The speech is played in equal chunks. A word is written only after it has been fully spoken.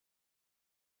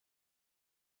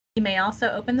You may also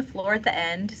open the floor at the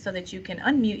end so that you can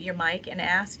unmute your mic and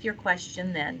ask your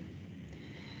question then.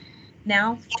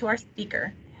 Now to our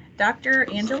speaker. Dr.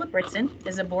 Angela Brittsan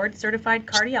is a board-certified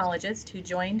cardiologist who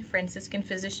joined Franciscan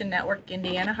Physician Network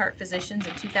Indiana Heart Physicians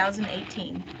in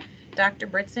 2018. Dr.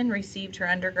 Brittsan received her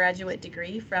undergraduate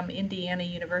degree from Indiana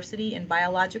University in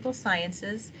Biological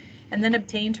Sciences and then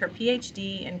obtained her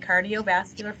PhD in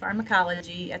cardiovascular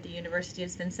pharmacology at the University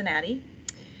of Cincinnati.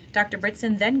 Dr.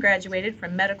 Brittsan then graduated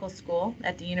from medical school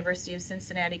at the University of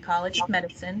Cincinnati College of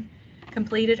Medicine,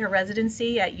 completed her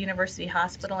residency at University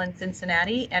Hospital in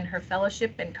Cincinnati, and her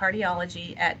fellowship in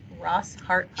cardiology at Ross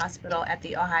Heart Hospital at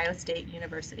the Ohio State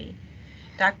University.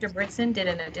 Dr. Brittsan did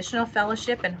an additional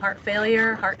fellowship in heart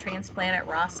failure, heart transplant at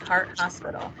Ross Heart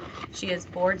Hospital. She is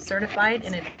board certified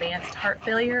in advanced heart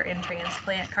failure and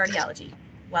transplant cardiology.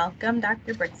 Welcome,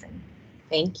 Dr. Brittsan.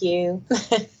 Thank you.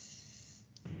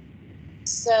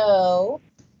 So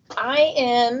I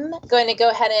am going to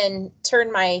go ahead and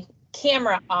turn my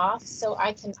camera off so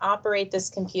I can operate this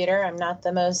computer. I'm not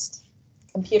the most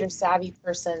computer savvy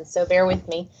person, so bear with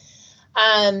me.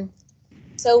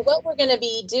 So what we're going to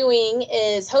be doing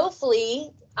is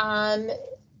hopefully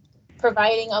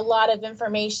providing a lot of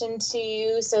information to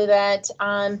you so that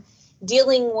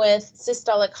dealing with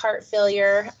systolic heart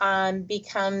failure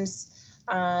becomes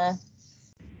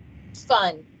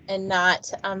fun and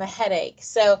not a headache.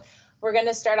 So we're going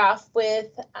to start off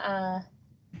with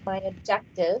my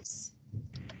objectives.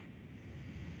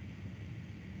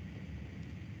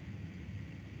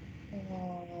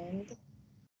 And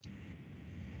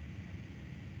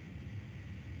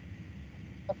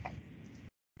okay.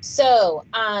 So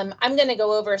I'm going to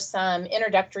go over some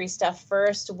introductory stuff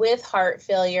first with heart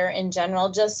failure in general,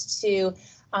 just to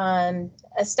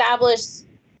establish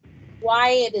why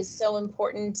it is so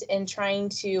important in trying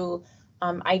to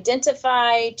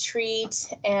identify,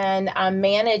 treat, and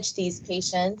manage these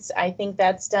patients. I think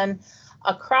that's done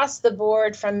across the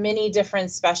board from many different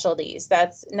specialties.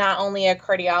 That's not only a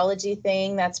cardiology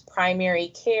thing, that's primary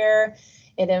care.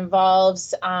 It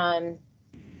involves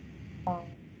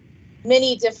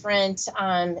many different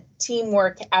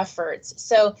teamwork efforts.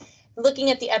 So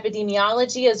looking at the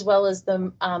epidemiology as well as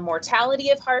the mortality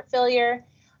of heart failure,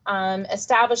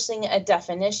 establishing a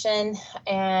definition,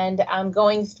 and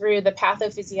going through the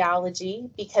pathophysiology,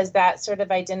 because that sort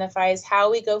of identifies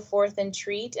how we go forth and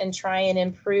treat and try and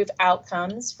improve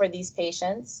outcomes for these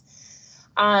patients.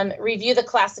 Review the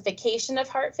classification of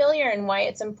heart failure and why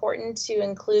it's important to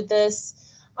include this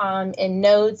in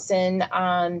notes and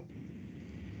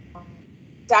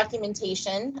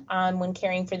documentation when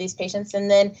caring for these patients,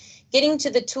 and then getting to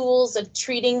the tools of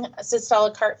treating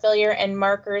systolic heart failure and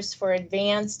markers for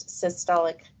advanced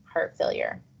systolic heart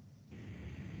failure.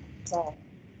 So,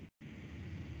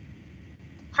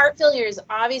 heart failure is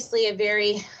obviously a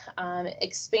very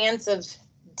expansive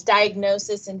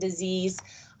diagnosis and disease.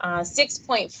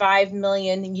 6.5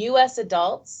 million US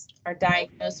adults are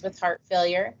diagnosed with heart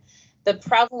failure. The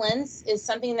prevalence is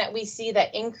something that we see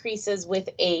that increases with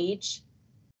age.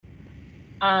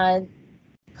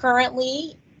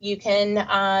 Currently, you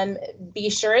can be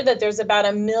sure that there's about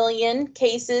 1 million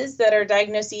cases that are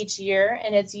diagnosed each year,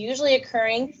 and it's usually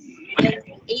occurring in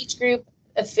the age group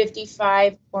of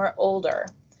 55 or older.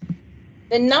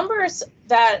 The numbers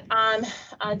that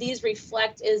these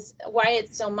reflect is why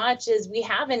it's so much is we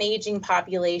have an aging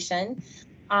population.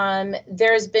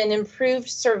 There's been improved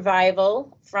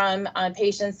survival from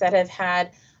patients that have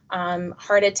had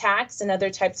heart attacks and other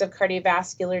types of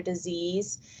cardiovascular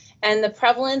disease, and the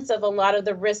prevalence of a lot of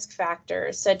the risk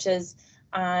factors such as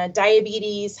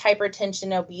diabetes,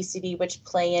 hypertension, obesity, which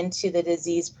play into the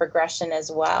disease progression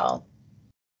as well.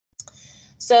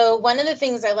 So one of the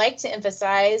things I like to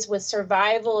emphasize with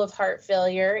survival of heart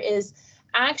failure is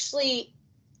actually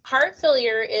heart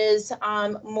failure is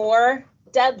more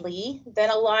deadly than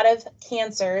a lot of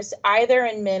cancers, either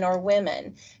in men or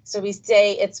women. So we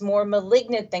say it's more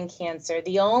malignant than cancer.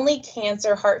 The only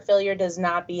cancer heart failure does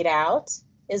not beat out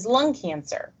is lung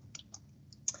cancer.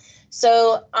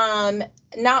 So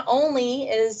not only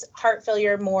is heart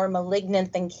failure more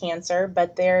malignant than cancer,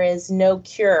 but there is no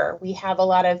cure. We have a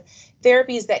lot of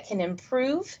therapies that can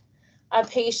improve a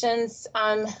patient's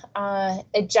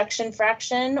ejection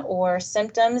fraction or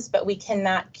symptoms, but we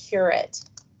cannot cure it.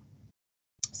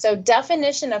 So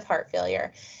definition of heart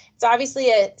failure. It's obviously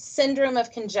a syndrome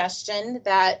of congestion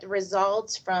that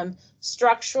results from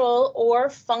structural or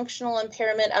functional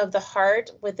impairment of the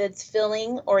heart with its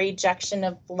filling or ejection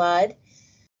of blood.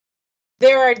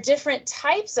 There are different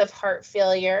types of heart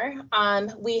failure.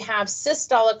 We have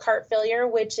systolic heart failure,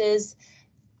 which is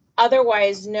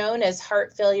otherwise known as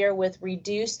heart failure with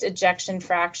reduced ejection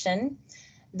fraction.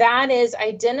 that is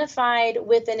identified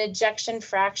with an ejection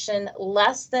fraction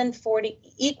less than 40,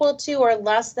 equal to or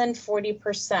less than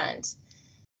 40%.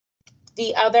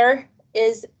 The other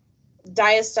is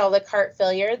diastolic heart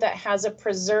failure that has a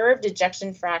preserved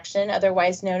ejection fraction,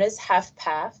 otherwise known as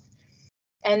HFpEF.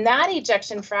 And that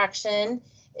ejection fraction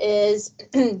is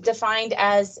defined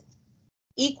as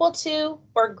equal to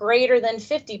or greater than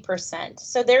 50%.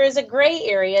 So there is a gray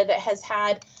area that has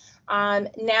had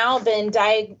now been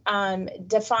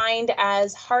defined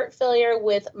as heart failure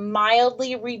with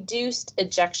mildly reduced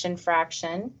ejection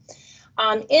fraction.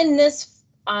 In this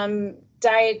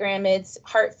diagram, it's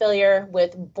heart failure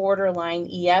with borderline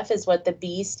EF is what the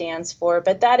B stands for,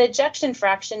 but that ejection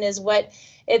fraction is what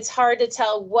it's hard to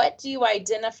tell. What do you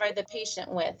identify the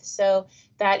patient with? So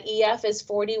that EF is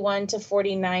 41 to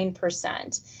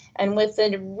 49%. And with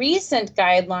the recent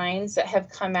guidelines that have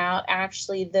come out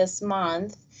actually this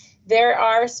month, there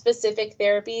are specific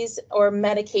therapies or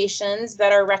medications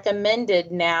that are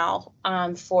recommended now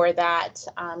for that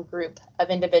group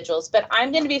of individuals. But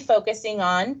I'm going to be focusing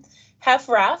on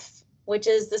HFrEF, which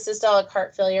is the systolic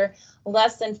heart failure,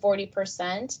 less than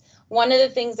 40%. One of the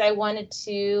things I wanted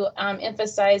to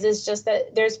emphasize is just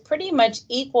that there's pretty much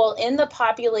equal in the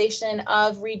population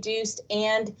of reduced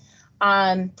and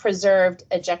preserved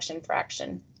ejection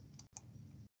fraction.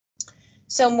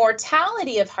 So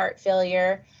mortality of heart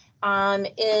failure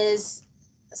is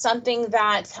something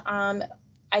that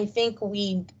I think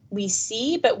we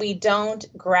see, but we don't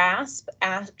grasp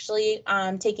actually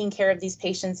taking care of these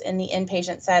patients in the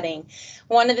inpatient setting.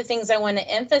 One of the things I want to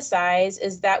emphasize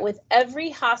is that with every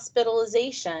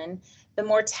hospitalization, the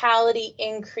mortality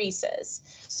increases.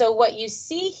 So what you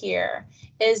see here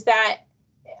is that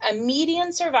a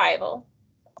median survival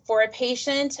for a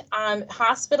patient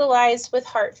hospitalized with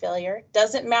heart failure,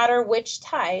 doesn't matter which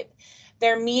type,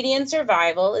 their median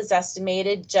survival is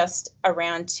estimated just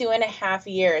around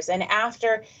 2.5 years. And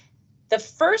after the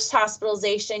first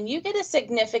hospitalization, you get a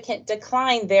significant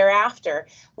decline thereafter,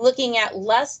 looking at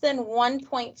less than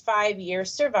 1.5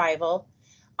 years survival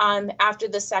after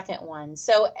the second one.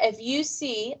 So if you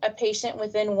see a patient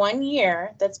within 1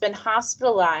 year that's been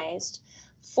hospitalized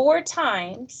 4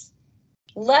 times,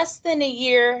 less than a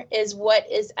year is what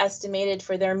is estimated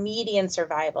for their median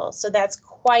survival. So that's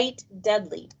quite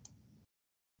deadly.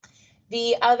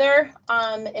 The other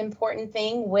important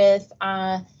thing with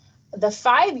the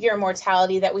 5-year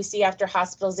mortality that we see after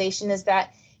hospitalization is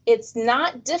that it's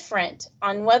not different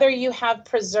on whether you have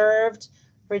preserved,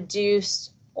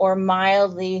 reduced, or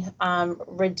mildly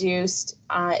reduced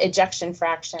ejection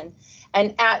fraction.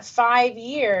 And at 5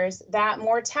 years, that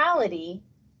mortality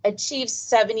achieves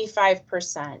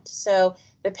 75%. So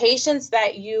the patients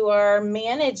that you are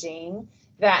managing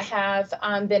that have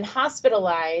been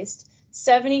hospitalized,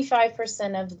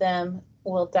 75% of them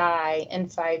will die in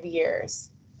 5 years.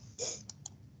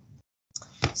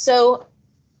 So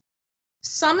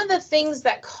some of the things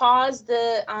that cause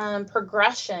the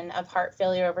progression of heart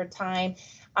failure over time,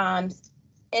 and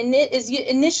it is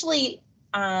initially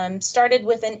started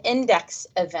with an index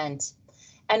event.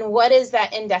 And what is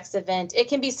that index event? It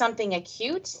can be something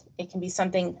acute, it can be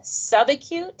something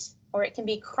subacute, or it can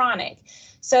be chronic.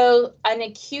 So an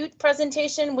acute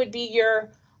presentation would be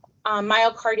your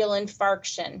myocardial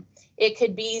infarction. It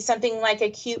could be something like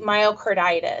acute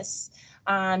myocarditis,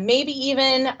 maybe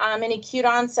even an acute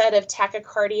onset of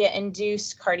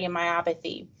tachycardia-induced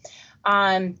cardiomyopathy.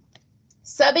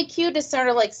 Subacute is sort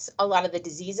of like a lot of the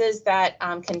diseases that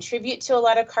contribute to a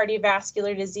lot of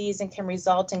cardiovascular disease and can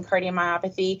result in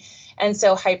cardiomyopathy. And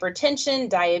so hypertension,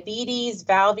 diabetes,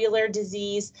 valvular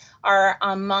disease are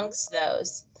amongst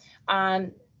those.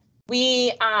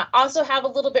 We also have a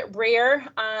little bit rare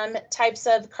types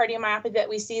of cardiomyopathy that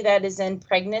we see that is in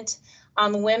pregnant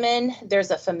women.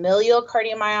 There's a familial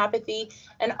cardiomyopathy,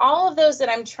 and all of those that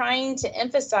I'm trying to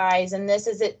emphasize in this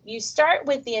is that you start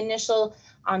with the initial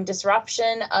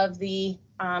disruption of the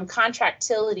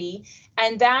contractility,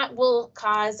 and that will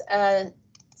cause a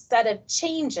set of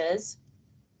changes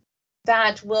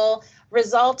that will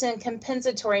result in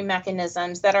compensatory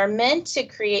mechanisms that are meant to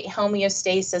create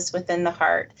homeostasis within the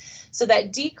heart. So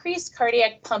that decreased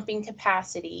cardiac pumping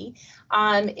capacity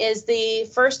is the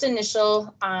first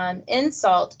initial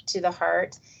insult to the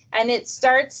heart, and it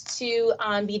starts to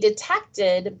be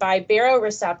detected by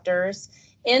baroreceptors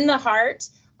in the heart,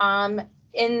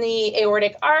 in the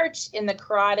aortic arch, in the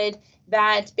carotid,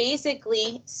 that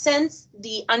basically sense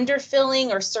the underfilling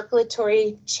or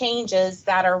circulatory changes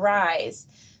that arise.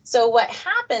 So what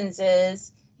happens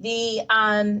is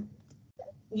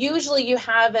usually you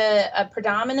have a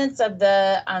predominance of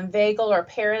the vagal or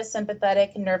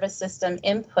parasympathetic nervous system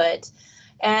input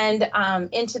and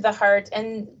into the heart.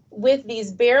 And with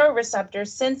these baroreceptors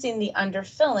sensing the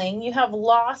underfilling, you have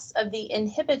loss of the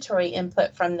inhibitory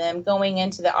input from them going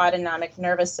into the autonomic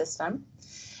nervous system.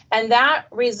 And that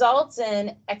results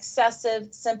in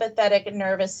excessive sympathetic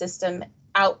nervous system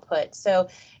output. So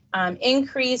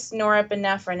increased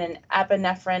norepinephrine and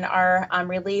epinephrine are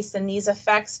released, and these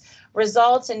effects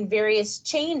result in various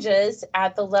changes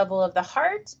at the level of the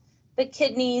heart, the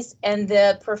kidneys, and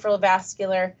the peripheral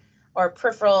vascular or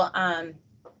peripheral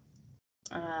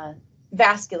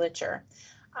vasculature.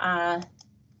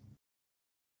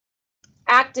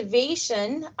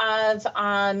 Activation of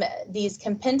these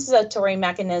compensatory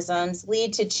mechanisms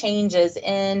lead to changes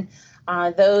in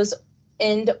those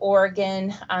end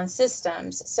organ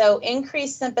systems. So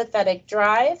increased sympathetic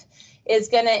drive is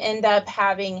going to end up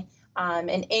having an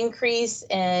increase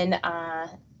in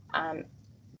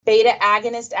beta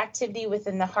agonist activity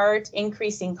within the heart,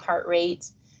 increasing heart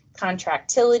rate,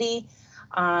 contractility.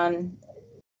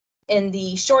 In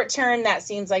the short term, that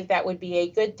seems like that would be a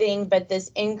good thing, but this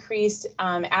increased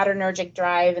adrenergic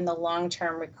drive in the long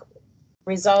term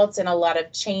results in a lot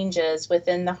of changes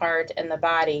within the heart and the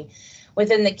body.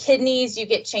 Within the kidneys, you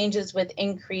get changes with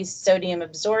increased sodium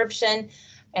absorption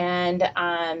and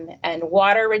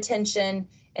water retention.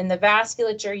 In the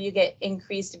vasculature, you get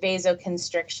increased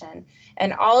vasoconstriction.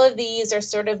 And all of these are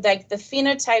sort of like the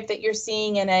phenotype that you're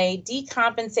seeing in a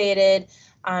decompensated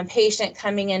patient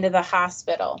coming into the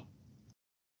hospital.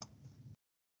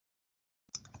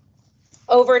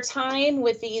 Over time,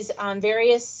 with these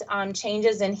various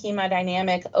changes in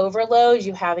hemodynamic overload,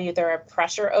 you have either a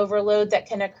pressure overload that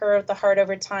can occur at the heart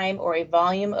over time, or a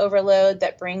volume overload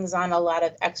that brings on a lot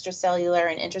of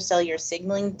extracellular and intracellular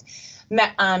signaling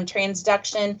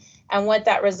transduction. And what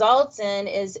that results in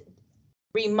is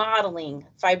remodeling,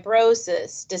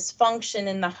 fibrosis, dysfunction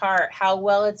in the heart, how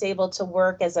well it's able to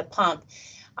work as a pump.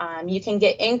 You can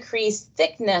get increased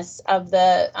thickness of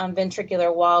the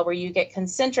ventricular wall, where you get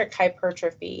concentric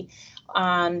hypertrophy,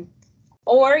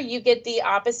 or you get the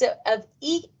opposite of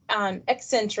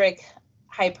eccentric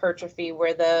hypertrophy,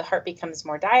 where the heart becomes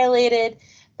more dilated,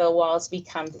 the walls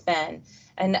become thin.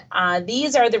 And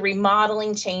these are the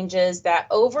remodeling changes that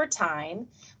over time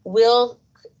will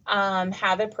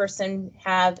have a person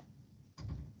have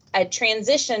a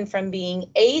transition from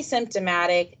being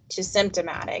asymptomatic to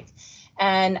symptomatic.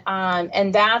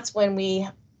 And that's when we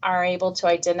are able to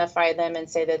identify them and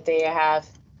say that they have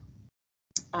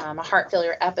a heart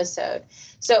failure episode.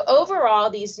 So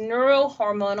overall, these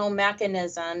neurohormonal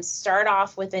mechanisms start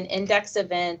off with an index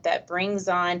event that brings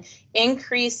on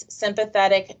increased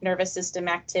sympathetic nervous system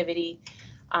activity,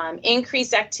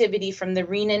 increased activity from the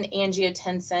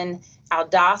renin-angiotensin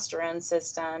aldosterone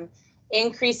system,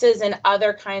 increases in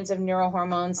other kinds of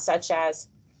neurohormones such as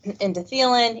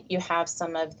endothelin. You have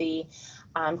some of the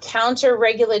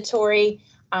counter-regulatory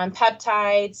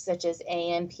peptides such as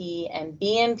AMP and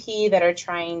BMP that are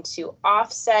trying to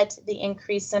offset the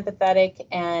increased sympathetic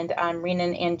and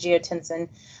renin-angiotensin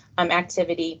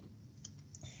activity.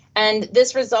 And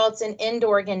this results in end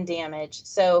organ damage.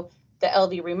 So the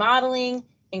LV remodeling,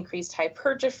 increased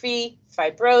hypertrophy,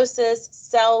 fibrosis,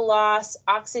 cell loss,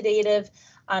 oxidative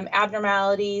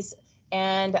abnormalities,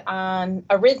 and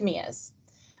arrhythmias.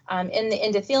 In the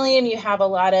endothelium, you have a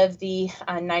lot of the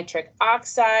nitric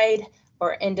oxide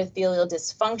or endothelial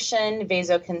dysfunction,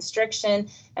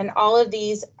 vasoconstriction, and all of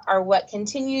these are what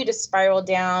continue to spiral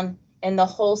down in the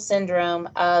whole syndrome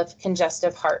of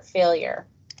congestive heart failure.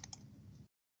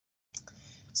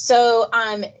 So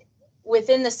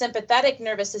within the sympathetic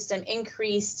nervous system,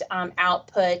 increased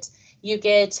output, you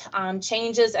get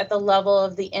changes at the level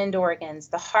of the end organs,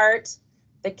 the heart,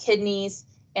 the kidneys,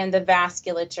 and the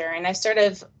vasculature. And I sort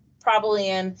of probably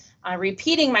am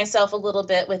repeating myself a little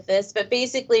bit with this, but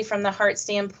basically from the heart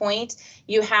standpoint,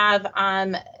 you have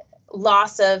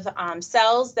loss of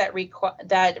cells that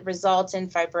result in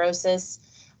fibrosis,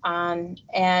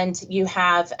 and you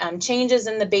have changes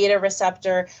in the beta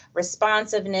receptor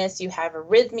responsiveness. You have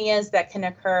arrhythmias that can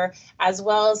occur, as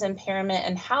well as impairment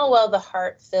in how well the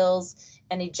heart fills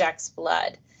and ejects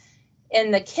blood.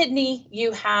 In the kidney,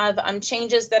 you have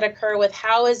changes that occur with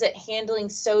how is it handling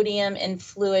sodium and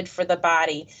fluid for the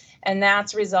body, and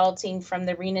that's resulting from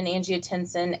the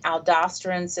renin-angiotensin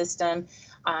aldosterone system.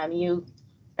 You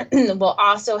will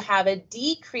also have a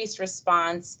decreased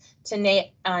response to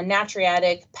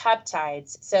natriuretic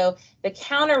peptides. So the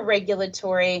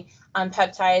counter-regulatory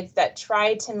peptides that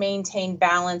try to maintain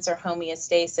balance or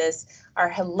homeostasis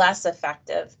are less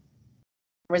effective,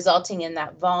 resulting in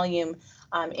that volume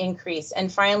increase. And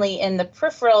finally, in the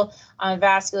peripheral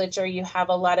vasculature, you have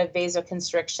a lot of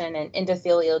vasoconstriction and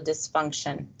endothelial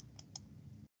dysfunction.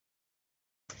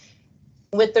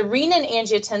 With the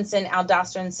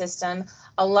renin-angiotensin-aldosterone system,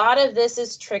 a lot of this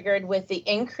is triggered with the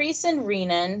increase in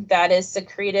renin that is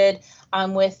secreted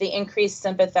with the increased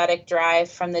sympathetic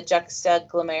drive from the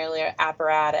juxtaglomerular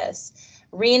apparatus.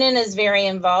 Renin is very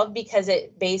involved because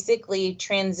it basically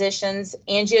transitions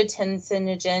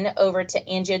angiotensinogen over to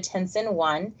angiotensin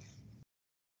 1.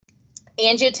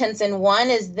 Angiotensin 1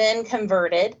 is then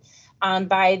converted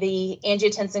by the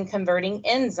angiotensin converting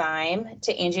enzyme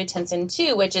to angiotensin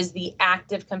 2, which is the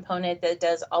active component that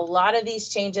does a lot of these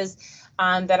changes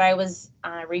that I was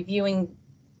reviewing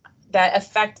that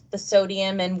affect the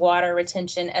sodium and water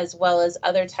retention, as well as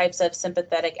other types of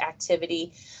sympathetic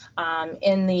activity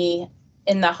in the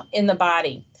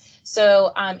body.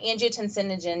 So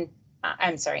angiotensin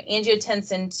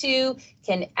 2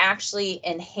 can actually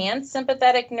enhance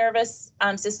sympathetic nervous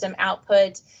system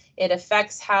output. It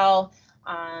affects how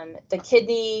the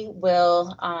kidney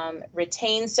will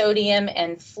retain sodium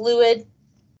and fluid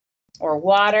or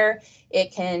water.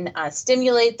 It can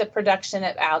stimulate the production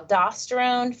of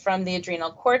aldosterone from the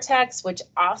adrenal cortex, which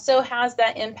also has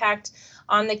that impact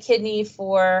on the kidney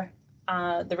for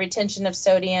the retention of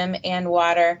sodium and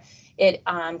water. It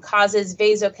causes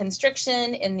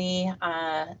vasoconstriction in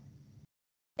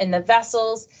the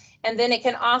vessels, and then it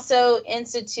can also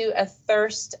institute a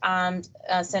thirst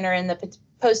center in the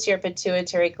posterior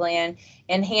pituitary gland,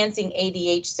 enhancing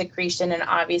ADH secretion and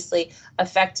obviously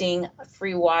affecting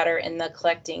free water in the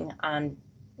collecting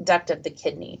duct of the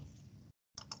kidney.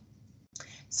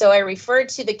 So I referred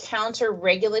to the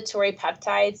counter-regulatory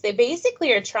peptides. They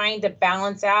basically are trying to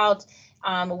balance out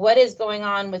what is going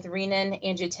on with renin,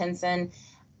 angiotensin,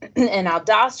 and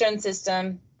aldosterone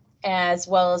system, as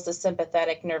well as the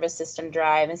sympathetic nervous system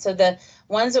drive. And so the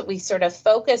ones that we sort of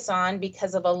focus on,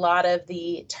 because of a lot of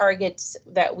the targets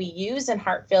that we use in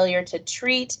heart failure to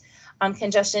treat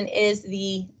congestion, is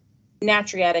the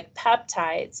natriuretic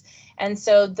peptides. And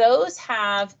so those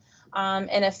have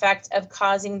an effect of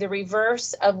causing the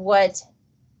reverse of what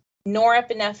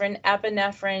norepinephrine,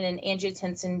 epinephrine, and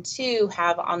angiotensin 2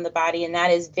 have on the body, and that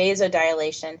is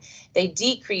vasodilation. They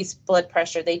decrease blood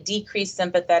pressure, they decrease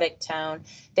sympathetic tone,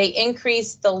 they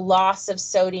increase the loss of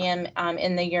sodium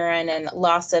in the urine and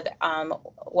loss of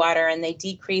water, and they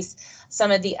decrease some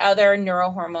of the other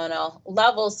neurohormonal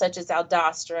levels such as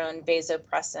aldosterone,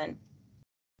 vasopressin,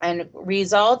 and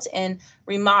result in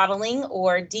remodeling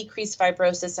or decreased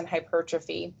fibrosis and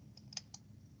hypertrophy.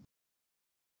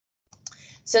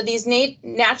 So these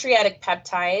natriuretic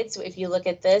peptides, if you look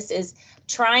at this, is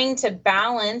trying to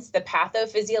balance the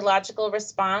pathophysiological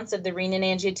response of the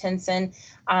renin-angiotensin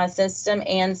system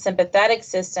and sympathetic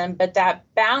system, but that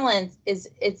balance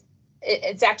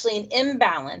it's actually an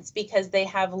imbalance because they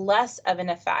have less of an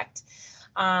effect.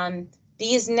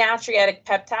 These natriuretic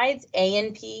peptides,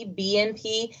 ANP,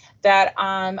 BNP, that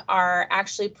are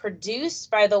actually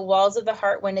produced by the walls of the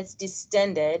heart when it's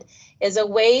distended, is a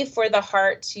way for the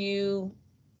heart to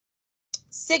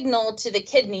signal to the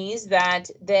kidneys that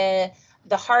the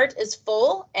heart is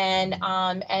full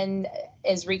and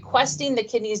is requesting the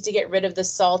kidneys to get rid of the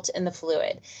salt in the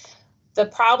fluid. The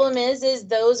problem is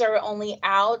those are only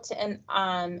out and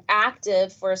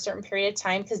active for a certain period of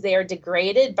time because they are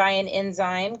degraded by an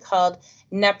enzyme called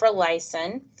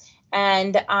neprilysin.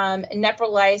 And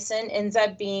neprilysin ends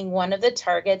up being one of the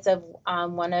targets of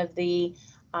one of the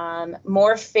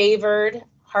more favored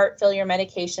heart failure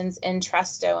medications,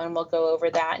 Entresto, and we'll go over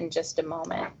that in just a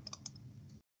moment.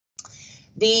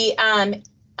 The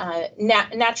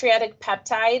natriuretic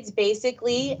peptides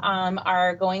basically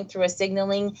are going through a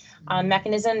signaling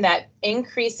mechanism that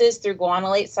increases through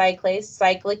guanylate cyclase,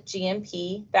 cyclic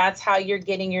GMP. That's how you're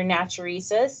getting your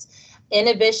natriuresis,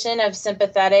 inhibition of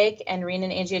sympathetic and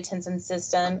renin-angiotensin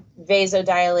system,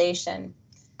 vasodilation.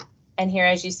 And here,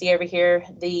 as you see over here,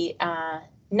 the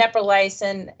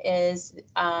neprilysin is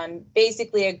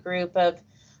basically a group of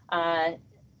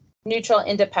neutral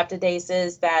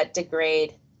endopeptidases that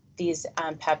degrade these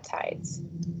peptides.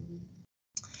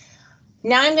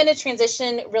 Now I'm going to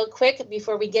transition real quick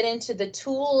before we get into the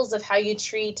tools of how you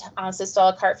treat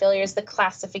systolic heart failure, is the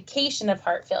classification of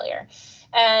heart failure.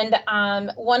 And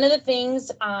one of the things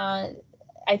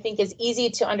I think is easy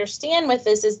to understand with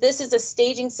this is a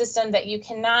staging system that you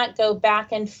cannot go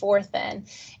back and forth in.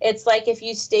 It's like if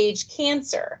you stage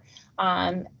cancer,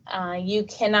 you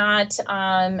cannot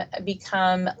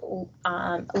become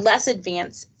less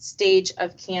advanced stage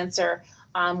of cancer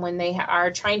when they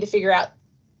are trying to figure out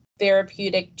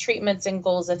therapeutic treatments and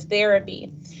goals of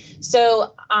therapy.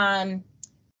 So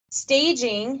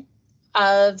staging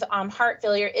of heart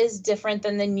failure is different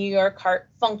than the New York Heart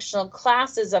functional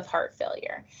classes of heart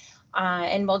failure.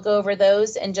 And we'll go over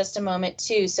those in just a moment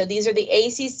too. So these are the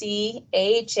ACC,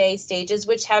 AHA stages,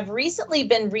 which have recently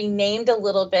been renamed a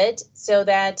little bit so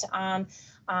that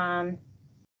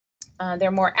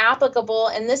they're more applicable.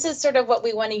 And this is sort of what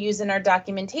we want to use in our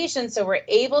documentation, so we're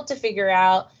able to figure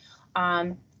out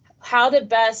how to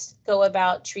best go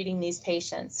about treating these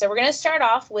patients. So we're going to start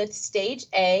off with stage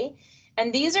A,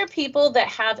 and these are people that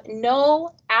have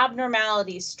no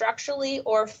abnormalities structurally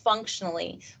or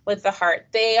functionally with the heart.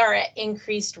 They are at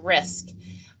increased risk.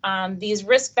 These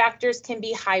risk factors can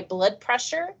be high blood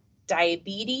pressure,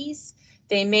 diabetes.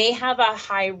 They may have a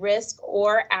high risk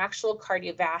or actual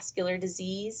cardiovascular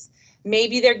disease.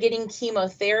 Maybe they're getting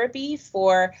chemotherapy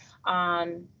for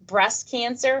breast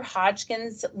cancer,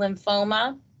 Hodgkin's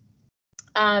lymphoma,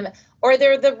 or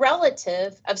they're the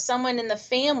relative of someone in the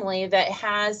family that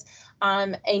has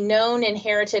a known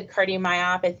inherited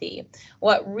cardiomyopathy.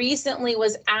 What recently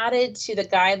was added to the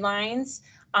guidelines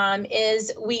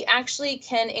is we actually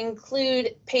can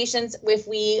include patients, if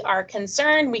we are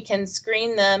concerned, we can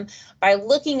screen them by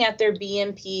looking at their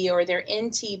BNP or their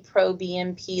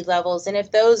NT-proBNP levels. And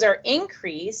if those are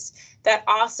increased, that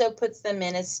also puts them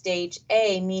in as stage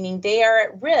A, meaning they are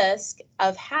at risk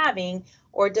of having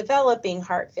or developing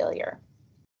heart failure.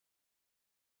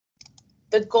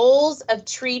 The goals of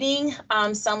treating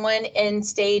someone in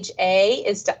stage A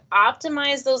is to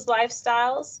optimize those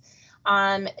lifestyles,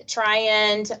 try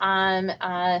and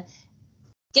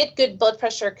get good blood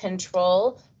pressure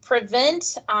control,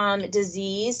 prevent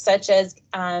disease such as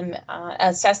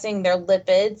assessing their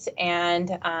lipids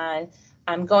and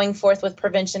going forth with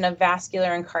prevention of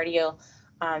vascular and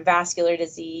cardiovascular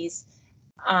disease,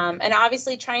 and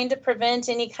obviously trying to prevent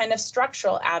any kind of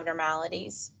structural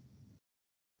abnormalities.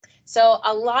 So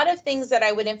a lot of things that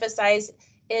I would emphasize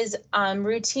is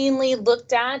routinely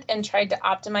looked at and tried to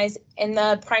optimize in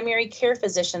the primary care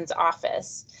physician's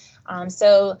office.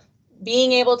 So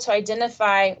being able to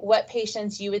identify what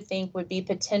patients you would think would be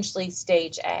potentially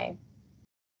stage A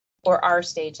or are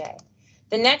stage A.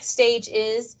 The next stage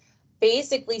is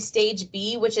basically stage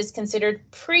B, which is considered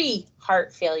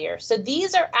pre-heart failure. So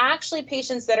these are actually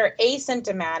patients that are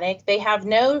asymptomatic. They have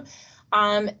no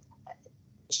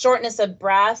shortness of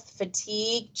breath,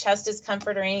 fatigue, chest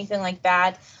discomfort, or anything like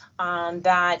that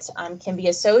can be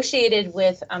associated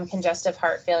with congestive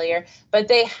heart failure, but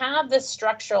they have the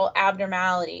structural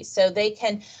abnormalities. So they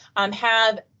can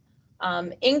have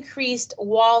increased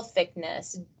wall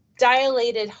thickness,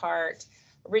 dilated heart,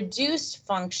 reduced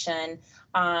function,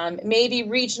 maybe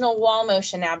regional wall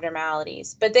motion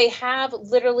abnormalities, but they have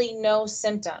literally no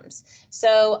symptoms.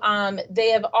 So they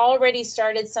have already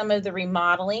started some of the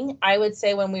remodeling. I would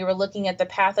say when we were looking at the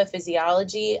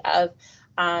pathophysiology of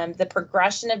the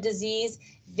progression of disease,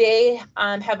 they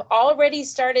have already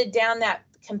started down that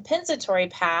compensatory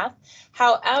path.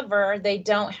 However, they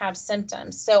don't have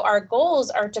symptoms. So our goals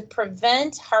are to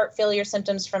prevent heart failure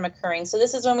symptoms from occurring. So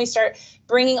this is when we start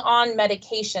bringing on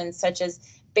medications such as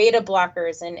beta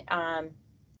blockers and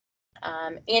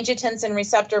angiotensin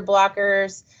receptor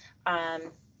blockers,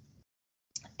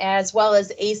 as well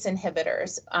as ACE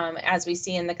inhibitors, as we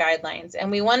see in the guidelines.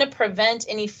 And we want to prevent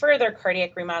any further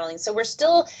cardiac remodeling. So we're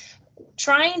still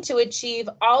trying to achieve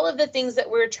all of the things that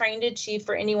we're trying to achieve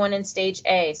for anyone in stage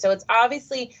A. So it's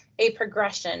obviously a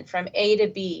progression from A to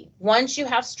B. Once you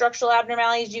have structural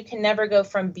abnormalities, you can never go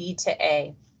from B to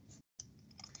A.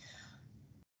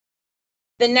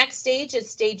 The next stage is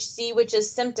stage C, which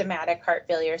is symptomatic heart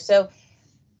failure. So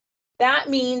that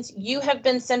means you have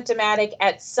been symptomatic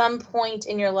at some point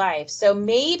in your life. So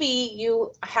maybe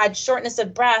you had shortness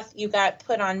of breath, you got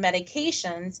put on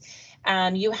medications,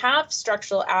 you have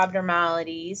structural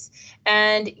abnormalities,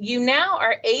 and you now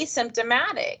are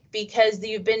asymptomatic because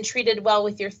you've been treated well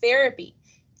with your therapy.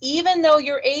 Even though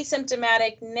you're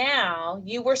asymptomatic now,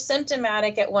 you were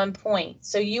symptomatic at one point.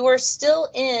 So you are still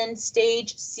in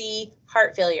stage C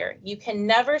heart failure. You can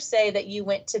never say that you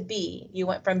went to B. You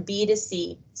went from B to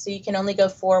C. So you can only go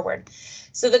forward.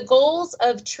 So the goals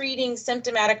of treating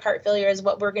symptomatic heart failure is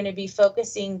what we're going to be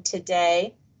focusing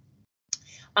today.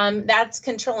 That's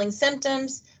controlling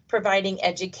symptoms, providing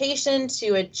education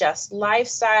to adjust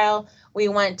lifestyle. We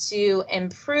want to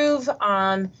improve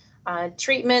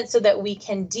treatment so that we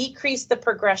can decrease the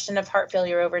progression of heart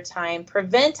failure over time,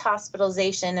 prevent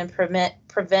hospitalization, and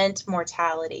prevent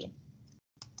mortality.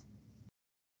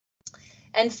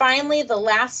 And finally, the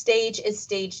last stage is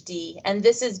stage D, and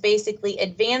this is basically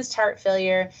advanced heart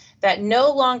failure that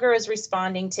no longer is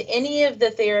responding to any of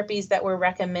the therapies that were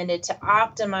recommended to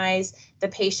optimize the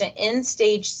patient in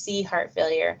stage C heart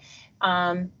failure.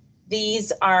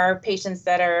 These are patients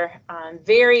that are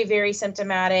very, very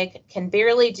symptomatic, can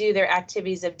barely do their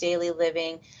activities of daily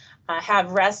living,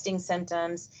 have resting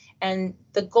symptoms. And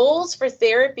the goals for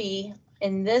therapy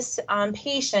in this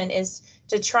patient is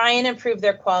to try and improve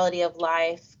their quality of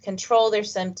life, control their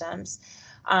symptoms,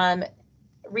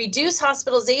 reduce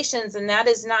hospitalizations, and that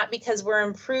is not because we're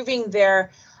improving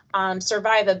their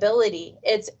survivability.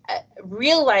 It's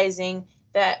realizing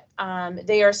that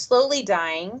they are slowly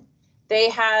dying. They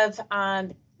have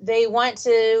they want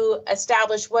to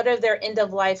establish what are their end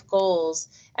of life goals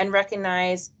and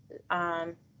recognize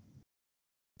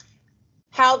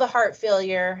how the heart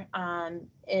failure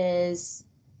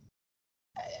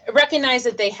recognize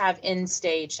that they have end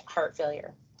stage heart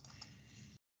failure.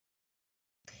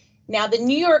 Now, the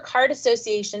New York Heart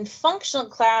Association functional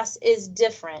class is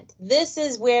different. This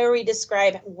is where we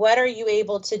describe what are you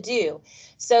able to do.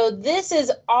 So this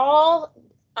is all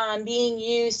being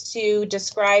used to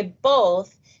describe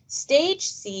both stage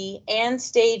C and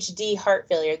stage D heart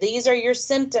failure. These are your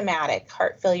symptomatic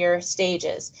heart failure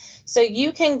stages. So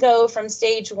you can go from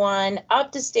stage 1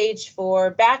 up to stage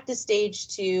 4, back to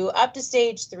stage 2, up to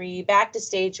stage 3, back to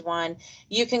stage 1.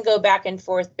 You can go back and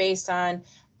forth based on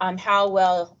how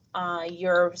well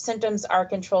your symptoms are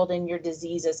controlled and your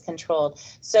disease is controlled.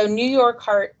 So New York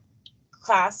Heart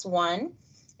Class 1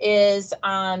 is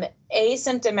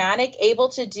asymptomatic, able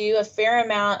to do a fair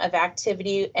amount of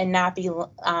activity and not be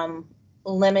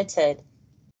limited.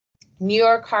 New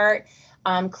York Heart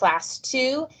Class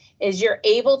 2 is you're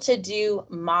able to do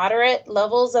moderate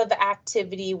levels of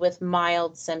activity with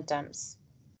mild symptoms.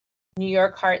 New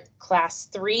York Heart Class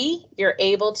 3, you're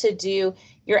able to do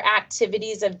your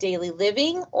activities of daily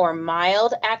living or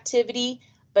mild activity,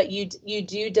 but you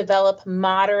do develop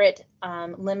moderate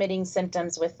limiting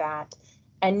symptoms with that.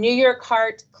 And New York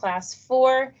Heart Class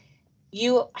 4,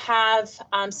 you have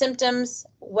symptoms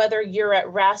whether you're at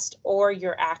rest or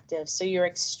you're active, so you're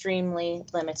extremely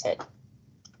limited.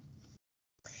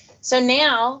 So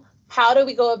now, how do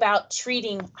we go about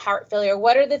treating heart failure?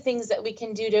 What are the things that we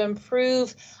can do to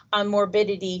improve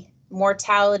morbidity,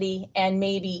 mortality, and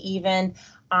maybe even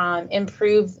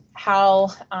improve how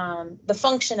the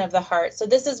function of the heart? So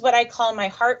this is what I call my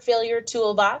heart failure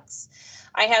toolbox.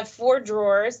 I have 4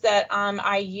 drawers that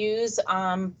I use.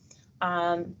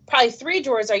 Probably 3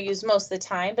 drawers I use most of the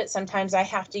time, but sometimes I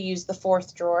have to use the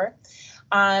 4th drawer.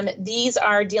 These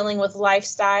are dealing with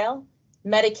lifestyle,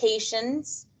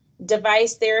 medications,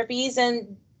 device therapies,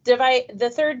 and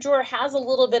the 3rd drawer has a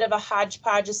little bit of a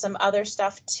hodgepodge of some other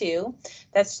stuff too.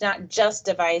 That's not just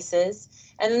devices.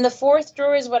 And then the 4th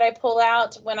drawer is what I pull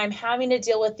out when I'm having to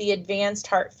deal with the advanced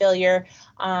heart failure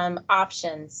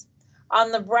options.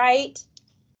 On the right,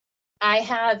 I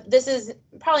have, this is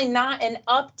probably not an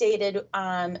updated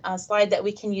slide that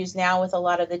we can use now with a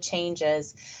lot of the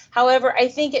changes. However, I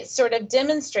think it sort of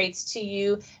demonstrates to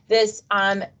you this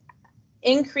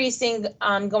increasing,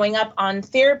 going up on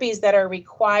therapies that are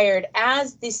required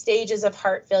as the stages of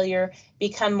heart failure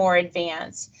become more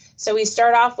advanced. So we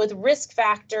start off with risk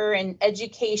factor and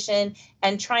education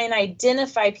and try and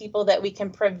identify people that we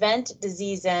can prevent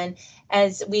disease in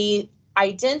as we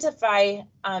identify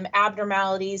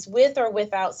abnormalities with or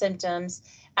without symptoms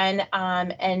and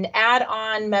add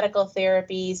on medical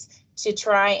therapies to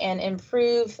try and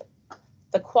improve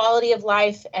the quality of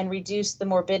life and reduce the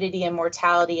morbidity and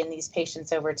mortality in these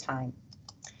patients over time.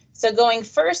 So going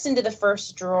first into the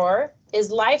 1st drawer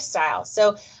is lifestyle.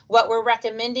 So what we're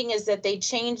recommending is that they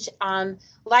change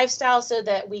lifestyle so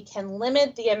that we can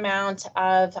limit the amount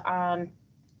of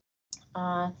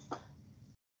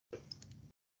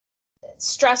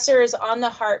stressors on the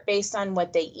heart based on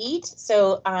what they eat.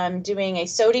 So doing a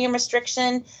sodium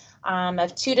restriction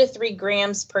of 2 to 3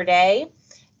 grams per day.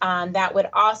 That would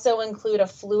also include a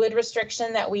fluid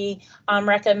restriction that we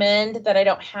recommend that I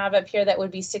don't have up here. That would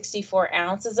be 64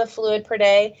 ounces of fluid per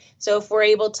day. So if we're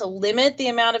able to limit the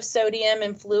amount of sodium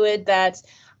and fluid that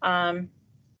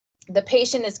the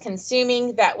patient is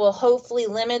consuming, that will hopefully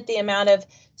limit the amount of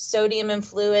sodium and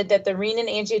fluid that the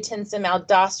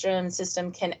renin-angiotensin-aldosterone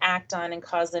system can act on and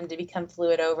cause them to become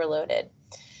fluid overloaded.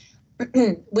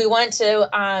 We want to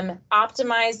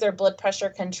optimize their blood pressure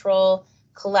control,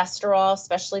 cholesterol,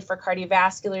 especially for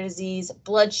cardiovascular disease,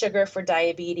 blood sugar for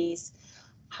diabetes.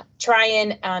 Try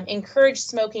and encourage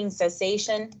smoking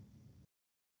cessation.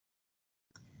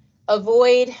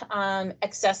 Avoid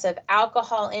excessive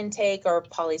alcohol intake or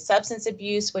polysubstance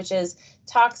abuse, which is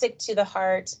toxic to the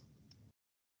heart.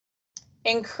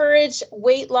 Encourage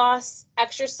weight loss,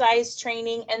 exercise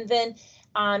training, and then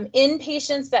in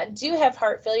patients that do have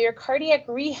heart failure, cardiac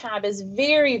rehab is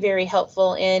very, very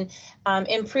helpful in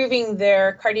improving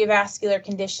their cardiovascular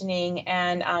conditioning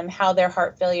and how their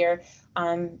heart failure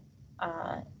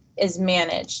is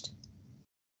managed.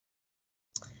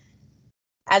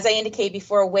 As I indicated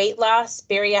before, weight loss,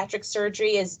 bariatric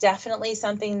surgery is definitely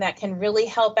something that can really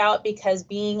help out, because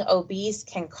being obese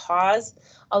can cause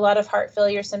a lot of heart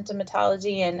failure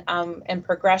symptomatology and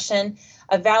progression.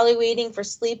 Evaluating for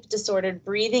sleep disordered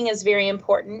breathing is very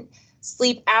important.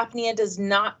 Sleep apnea does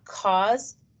not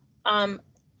cause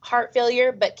heart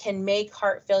failure, but can make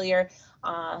heart failure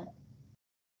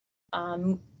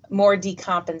more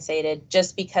decompensated,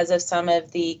 just because of some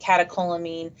of the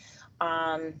catecholamine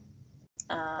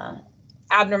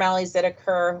abnormalities that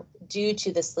occur due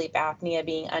to the sleep apnea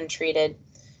being untreated.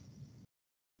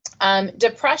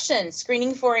 Depression,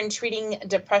 screening for and treating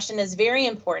depression is very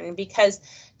important, because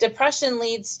depression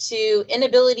leads to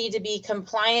inability to be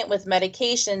compliant with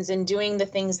medications and doing the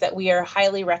things that we are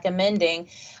highly recommending.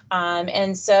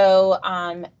 And so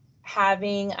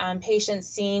having patients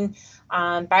seen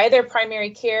by their primary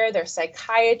care, their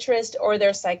psychiatrist, or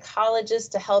their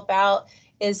psychologist to help out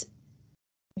is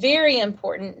very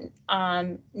important,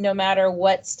 no matter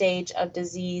what stage of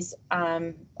disease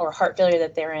or heart failure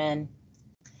that they're in.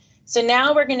 So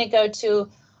now we're going to go to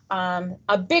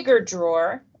a bigger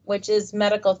drawer, which is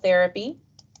medical therapy.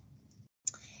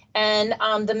 And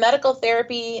the medical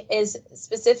therapy is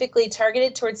specifically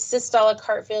targeted towards systolic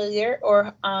heart failure,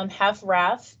 or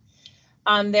HFrEF.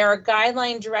 There are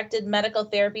guideline-directed medical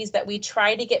therapies that we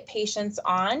try to get patients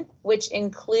on, which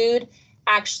include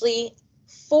actually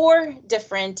 4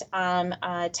 different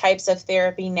types of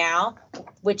therapy now,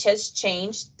 which has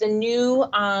changed. The new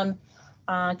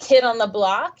kid on the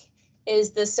block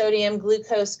is the sodium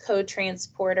glucose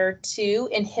cotransporter 2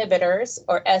 inhibitors,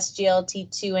 or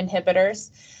SGLT2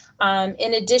 inhibitors.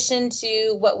 In addition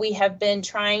to what we have been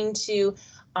trying to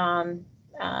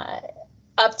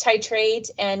up-titrate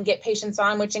and get patients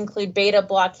on, which include beta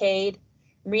blockade,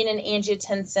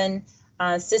 renin-angiotensin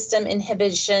system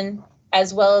inhibition,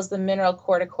 as well as the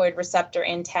mineralocorticoid receptor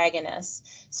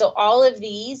antagonists. So all of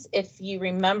these, if you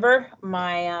remember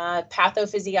my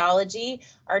pathophysiology,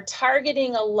 are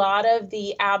targeting a lot of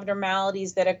the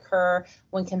abnormalities that occur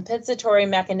when compensatory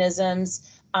mechanisms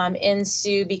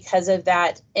ensue because of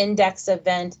that index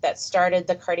event that started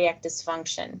the cardiac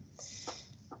dysfunction.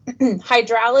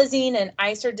 Hydralazine and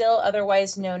Isordil,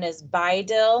 otherwise known as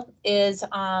Bidil, is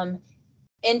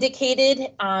indicated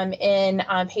in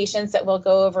patients that we'll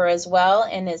go over as well,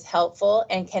 and is helpful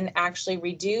and can actually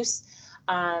reduce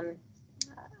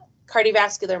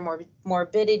cardiovascular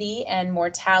morbidity and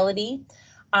mortality.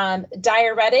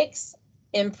 Diuretics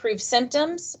improve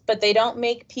symptoms, but they don't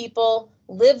make people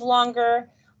live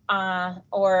longer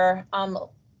or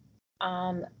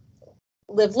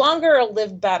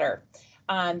live better.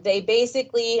 They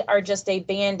basically are just a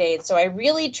Band-Aid. So I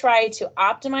really try to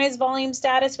optimize volume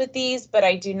status with these, but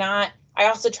I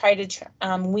also try to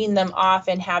wean them off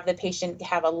and have the patient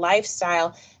have a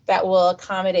lifestyle that will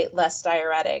accommodate less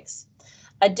diuretics.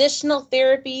 Additional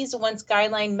therapies, once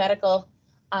guideline medical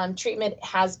treatment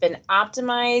has been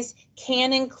optimized,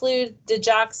 can include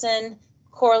digoxin,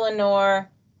 Corlinor,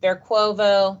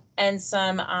 Verquovo, and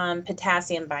some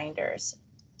potassium binders.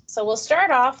 So we'll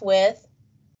start off with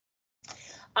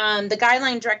the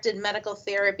guideline-directed medical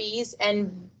therapies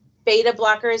and beta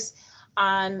blockers,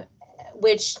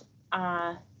 which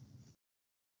I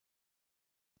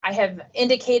have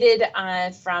indicated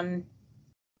from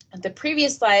the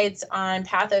previous slides on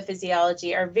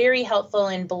pathophysiology, are very helpful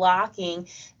in blocking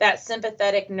that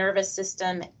sympathetic nervous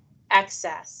system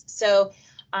excess. So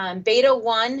beta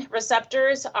 1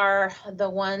 receptors are the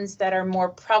ones that are more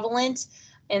prevalent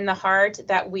in the heart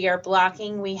that we are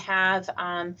blocking. We have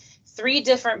 3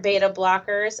 different beta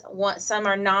blockers. Some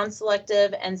are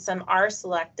non-selective and some are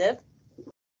selective.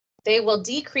 They will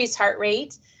decrease heart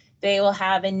rate. They will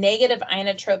have a negative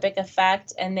inotropic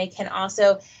effect, and they can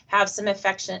also have some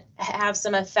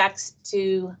effects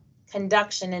to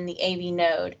conduction in the AV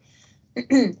node.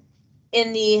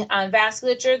 In the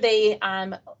vasculature, they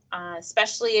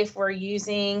especially if we're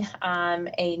using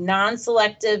a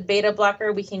non-selective beta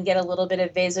blocker, we can get a little bit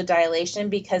of vasodilation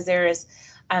because there is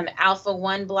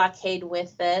alpha-1 blockade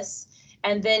with this.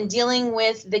 And then dealing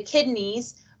with the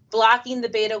kidneys, blocking the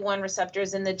beta-1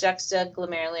 receptors in the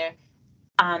juxtaglomerular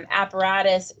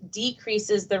apparatus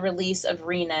decreases the release of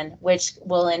renin, which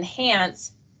will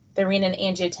enhance the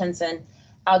renin-angiotensin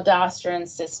aldosterone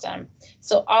system.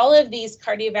 So all of these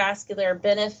cardiovascular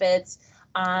benefits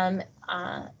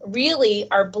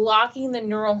really are blocking the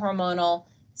neurohormonal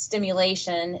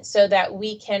stimulation so that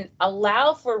we can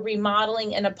allow for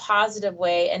remodeling in a positive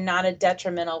way and not a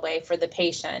detrimental way for the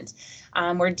patient.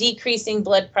 We're decreasing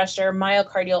blood pressure,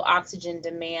 myocardial oxygen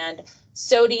demand,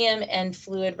 sodium and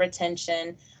fluid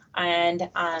retention, and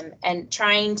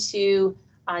trying to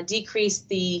decrease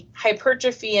the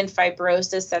hypertrophy and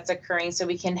fibrosis that's occurring so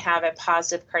we can have a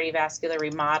positive cardiovascular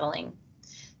remodeling.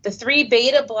 The 3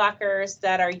 beta blockers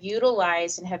that are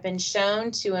utilized and have been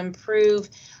shown to improve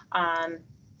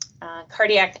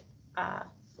cardiac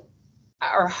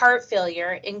or heart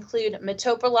failure include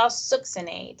metoprolol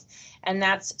succinate, and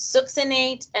that's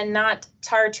succinate and not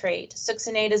tartrate.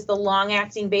 Succinate is the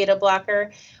long-acting beta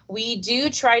blocker. We do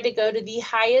try to go to the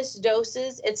highest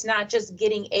doses. It's not just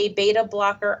getting a beta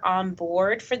blocker on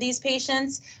board for these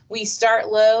patients. We start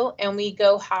low and we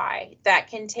go high. That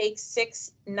can take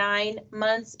 6, 9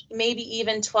 months, maybe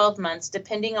even 12 months,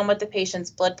 depending on what the patient's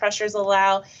blood pressures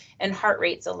allow and heart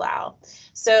rates allow.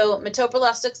 So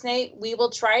metoprolol succinate, we will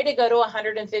try to go to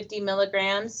 150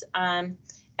 milligrams, and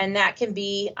that can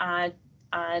be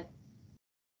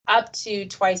up to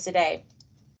twice a day.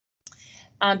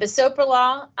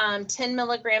 Bisoprolol, 10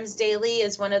 milligrams daily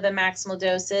is one of the maximal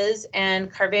doses,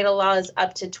 and carvedilol is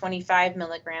up to 25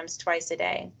 milligrams twice a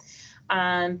day.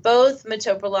 Both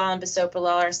metoprolol and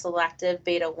bisoprolol are selective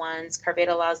beta 1s.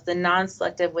 Carvedilol is the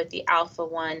non-selective with the alpha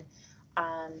 1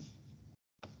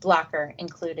 blocker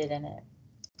included in it.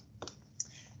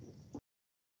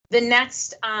 The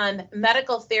next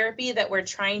medical therapy that we're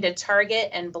trying to target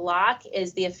and block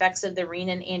is the effects of the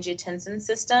renin-angiotensin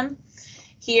system.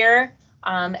 Here,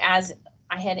 as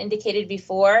I had indicated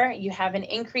before, you have an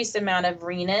increased amount of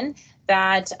renin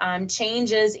that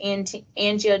changes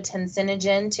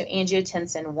angiotensinogen to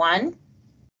angiotensin 1.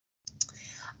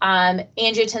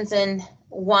 Angiotensin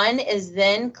 1 is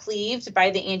then cleaved by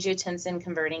the angiotensin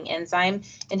converting enzyme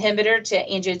inhibitor to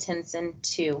angiotensin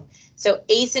 2. So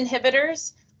ACE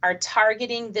inhibitors are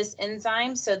targeting this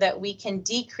enzyme so that we can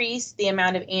decrease the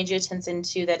amount of angiotensin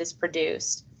 2 that is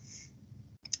produced.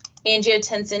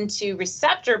 Angiotensin 2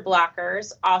 receptor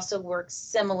blockers also work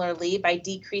similarly by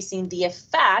decreasing the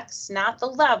effects, not the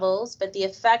levels, but the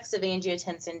effects of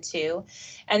angiotensin 2,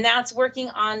 and that's working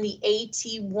on the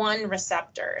AT1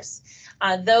 receptors.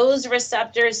 Those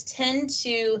receptors tend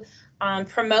to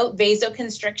promote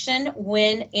vasoconstriction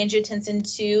when angiotensin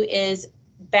 2 is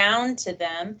bound to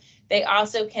them. They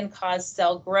also can cause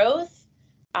cell growth,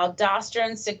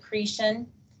 aldosterone secretion,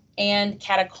 and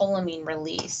catecholamine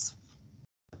release.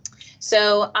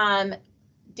 So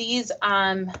these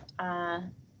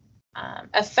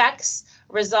effects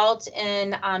result in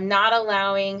not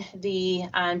allowing the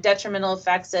detrimental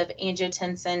effects of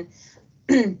angiotensin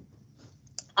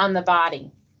on the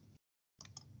body.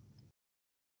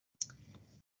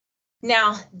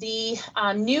 Now, the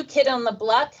new kid on the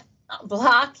block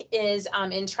is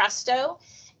Entresto,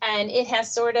 and it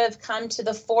has sort of come to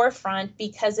the forefront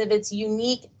because of its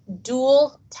unique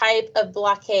dual type of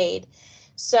blockade.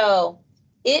 So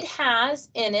it has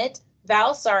in it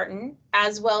valsartan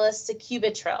as well as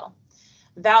sacubitril.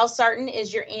 Valsartan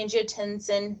is your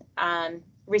angiotensin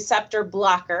receptor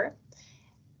blocker.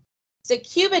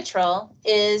 Sacubitril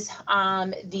is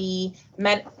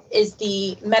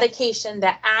the medication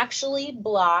that actually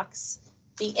blocks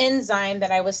the enzyme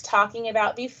that I was talking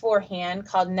about beforehand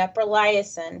called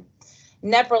neprilysin.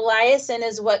 Neprilysin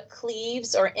is what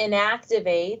cleaves or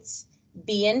inactivates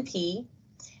BNP.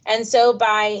 And so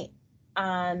by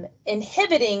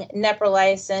inhibiting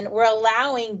neprilysin, we're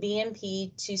allowing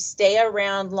BNP to stay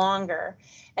around longer.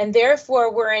 And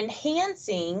therefore, we're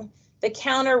enhancing the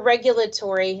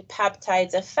counter-regulatory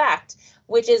peptides effect,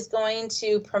 which is going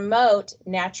to promote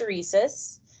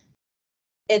natriuresis.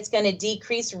 It's going to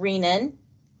decrease renin.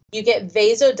 You get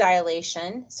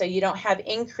vasodilation, so you don't have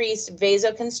increased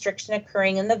vasoconstriction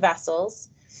occurring in the vessels.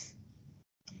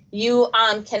 You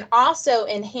can also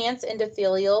enhance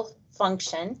endothelial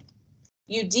function.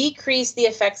 You decrease the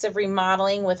effects of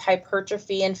remodeling with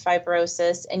hypertrophy and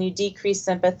fibrosis, and you decrease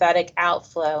sympathetic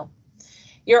outflow.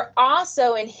 You're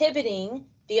also inhibiting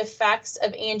the effects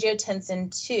of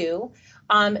angiotensin 2.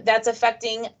 That's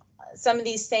affecting some of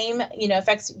these same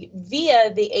effects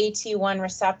via the AT1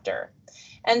 receptor.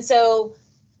 And so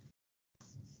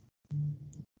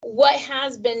what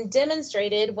has been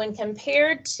demonstrated when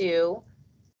compared to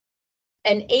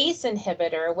an ACE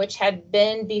inhibitor, which had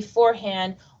been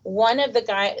beforehand one of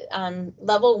the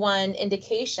level 1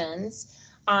 indications,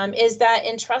 is that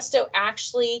Entresto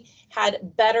actually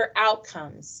had better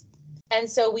outcomes. And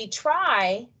so we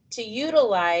try to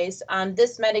utilize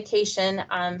this medication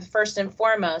first and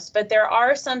foremost, but there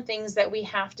are some things that we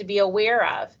have to be aware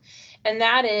of, and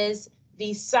that is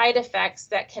the side effects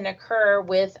that can occur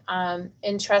with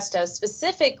Entresto.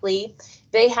 Specifically,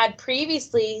 they had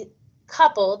previously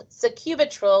coupled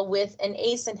sacubitril with an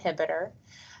ACE inhibitor,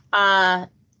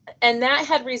 and that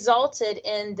had resulted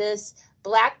in this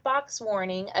black box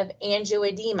warning of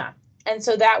angioedema. And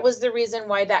so that was the reason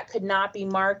why that could not be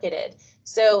marketed.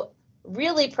 So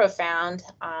really profound,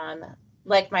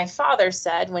 like my father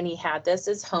said when he had this,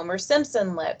 is Homer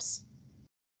Simpson lips.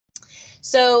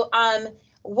 So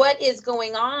what is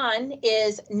going on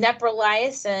is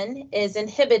neprilysin is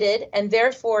inhibited, and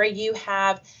therefore you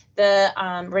have the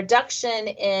reduction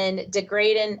in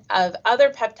degradant of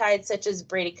other peptides such as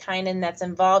bradykinin that's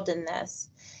involved in this.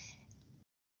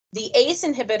 The ACE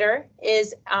inhibitor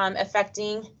is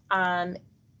affecting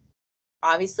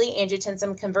obviously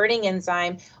angiotensin converting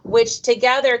enzyme, which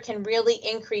together can really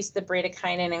increase the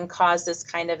bradykinin and cause this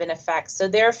kind of an effect. So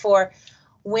therefore,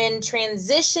 when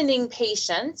transitioning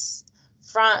patients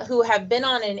who have been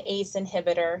on an ACE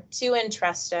inhibitor to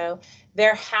Entresto,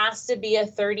 there has to be a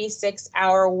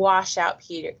 36-hour washout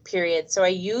period. So I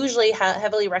usually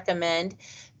heavily recommend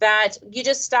that you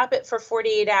just stop it for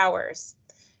 48 hours.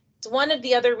 It's one of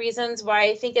the other reasons why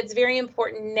I think it's very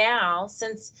important now,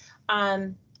 since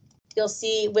you'll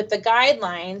see with the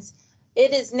guidelines,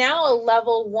 it is now a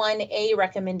level 1A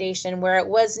recommendation, where it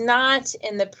was not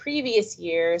in the previous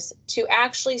years to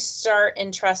actually start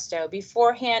Entresto.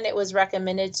 Beforehand, it was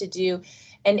recommended to do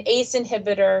an ACE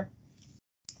inhibitor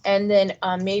and then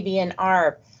maybe an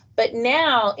ARB. But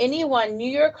now anyone New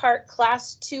York Heart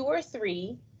Class 2 or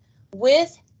 3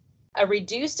 with a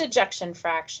reduced ejection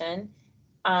fraction,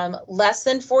 less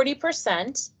than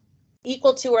 40%,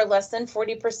 equal to or less than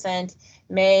 40%,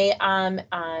 may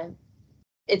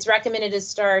it's recommended to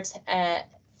start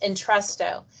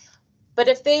Entresto. But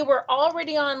if they were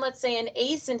already on, let's say, an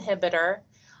ACE inhibitor,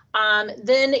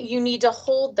 then you need to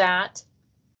hold that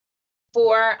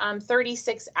for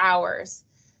 36 hours.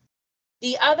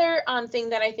 The other thing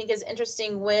that I think is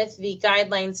interesting with the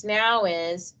guidelines now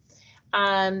is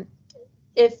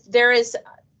if there is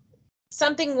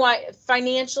something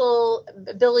financial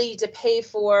ability to pay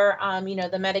for,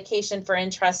 the medication for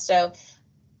Entresto,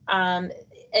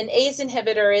 an ACE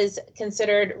inhibitor is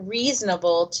considered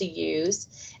reasonable to use.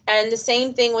 And the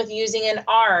same thing with using an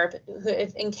ARB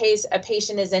if in case a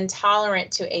patient is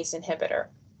intolerant to ACE inhibitor.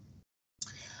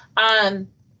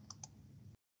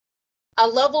 A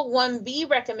level 1B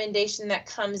recommendation that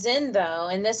comes in though,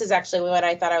 and this is actually what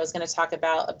I thought I was going to talk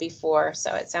about before,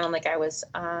 so it sounded like I was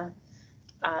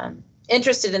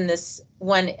interested in this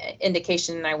one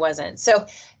indication and I wasn't. So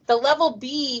the level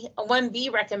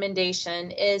 1B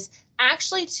recommendation is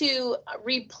actually to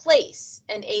replace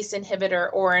an ACE inhibitor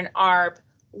or an ARB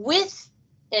with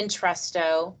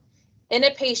Entresto in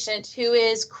a patient who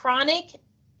is chronic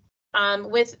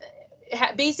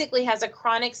basically has a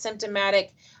chronic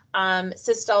symptomatic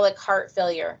systolic heart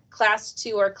failure, class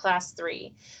 2 or class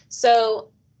 3. So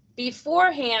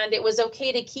beforehand, it was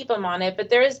okay to keep them on it, but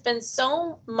there has been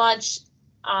so much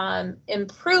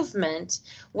improvement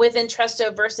with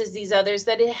Entresto versus these others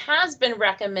that it has been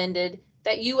recommended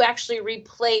that you actually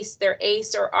replace their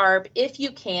ACE or ARB if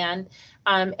you can,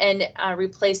 and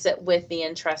replace it with the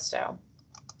Entresto.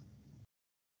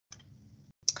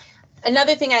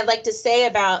 Another thing I'd like to say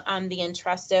about the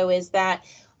Entresto is that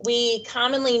we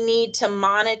commonly need to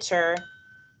monitor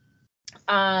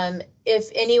if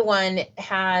anyone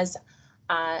has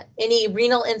any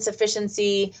renal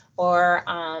insufficiency or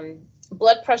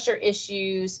blood pressure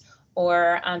issues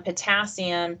or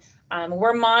potassium.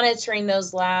 We're monitoring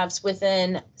those labs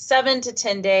within 7 to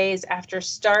 10 days after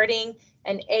starting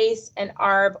an ACE, an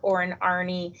ARB, or an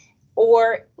ARNI,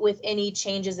 or with any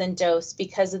changes in dose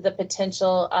because of the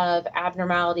potential of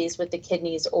abnormalities with the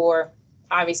kidneys or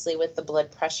obviously with the blood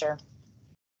pressure.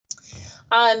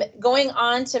 Going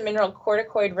on to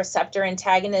mineralocorticoid receptor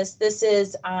antagonists, this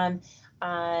is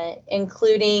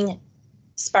including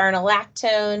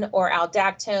spironolactone or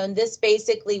aldactone. This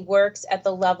basically works at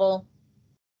the level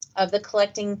of the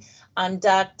collecting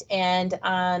duct, and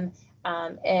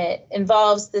it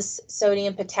involves this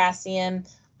sodium potassium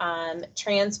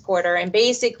transporter, and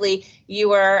basically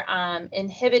you are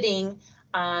inhibiting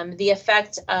the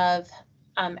effect of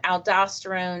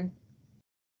aldosterone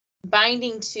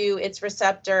binding to its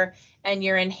receptor, and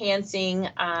you're enhancing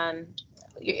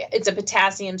it's a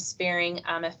potassium sparing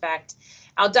effect.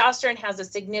 Aldosterone has a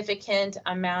significant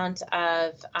amount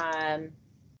of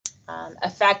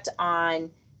effect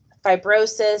on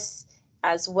fibrosis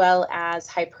as well as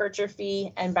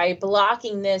hypertrophy, and by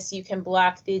blocking this, you can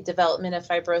block the development of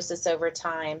fibrosis over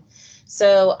time.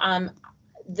 So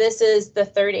this is the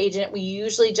third agent. We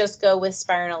usually just go with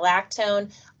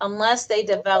spironolactone unless they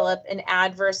develop an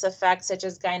adverse effect such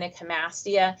as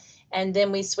gynecomastia, and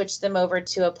then we switch them over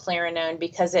to a eplerenone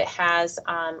because it has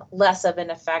less of an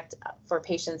effect for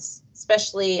patients,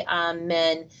 especially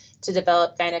men, to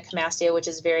develop gynecomastia, which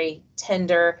is very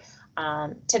tenderness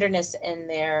in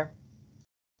their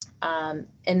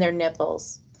in their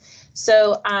nipples.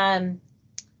 So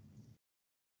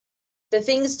the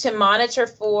things to monitor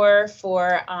for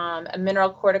a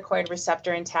mineralocorticoid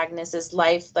receptor antagonist is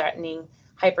life-threatening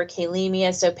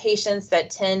hyperkalemia. So patients that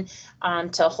tend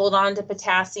to hold on to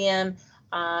potassium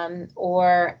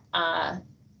or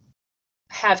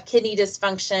have kidney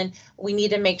dysfunction, we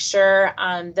need to make sure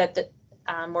that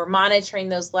we're monitoring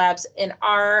those labs. In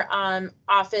our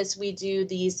office, we do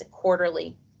these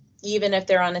quarterly, even if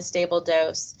they're on a stable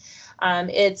dose.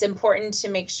 It's important to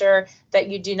make sure that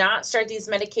you do not start these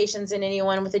medications in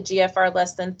anyone with a GFR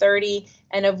less than 30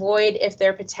 and avoid if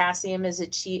their potassium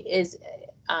is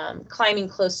climbing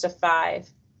close to 5.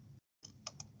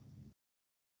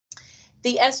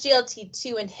 The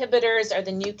SGLT2 inhibitors are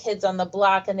the new kids on the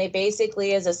block, and they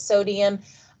basically is a sodium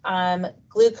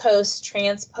glucose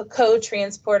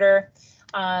co-transporter.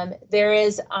 There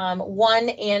is 1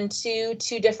 and 2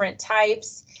 different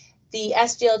types. The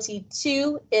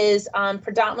SGLT2 is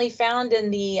predominantly found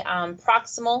in the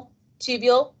proximal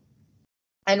tubule.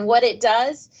 And what it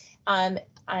does, and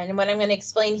what I'm going to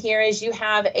explain here is you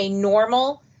have a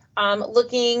normal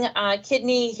looking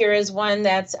kidney. Here is one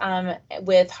that's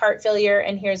with heart failure,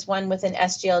 and here's one with an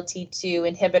SGLT2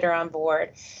 inhibitor on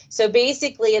board. So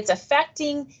basically, it's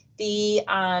affecting the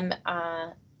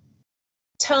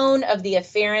tone of the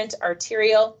afferent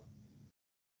arteriole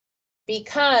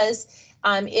because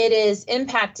it is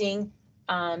impacting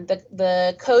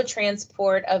the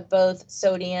co-transport of both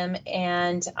sodium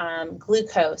and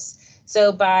glucose.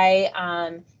 So by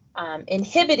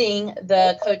inhibiting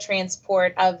the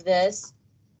co-transport of this,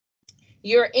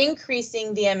 you're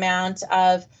increasing the amount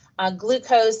of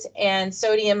glucose and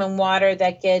sodium and water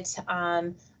that gets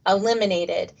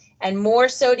eliminated, and more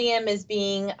sodium is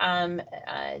being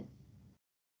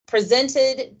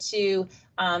presented to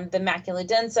the macula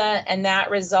densa, and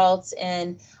that results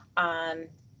in a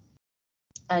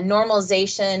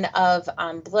normalization of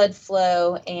blood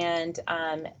flow and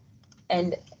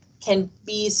can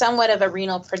be somewhat of a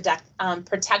renal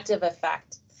protective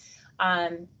effect.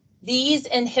 These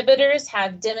inhibitors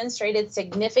have demonstrated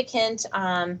significant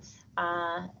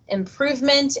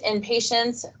improvement in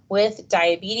patients with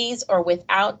diabetes or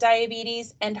without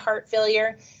diabetes and heart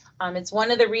failure. It's one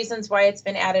of the reasons why it's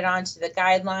been added on to the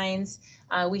guidelines.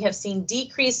 We have seen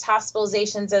decreased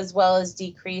hospitalizations as well as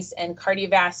decrease in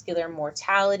cardiovascular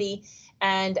mortality.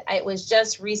 And it was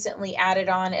just recently added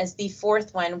on as the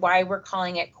 4th one, why we're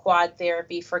calling it quad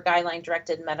therapy for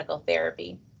guideline-directed medical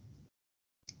therapy.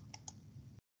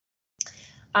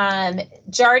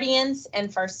 Jardiance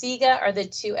and Farxiga are the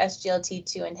 2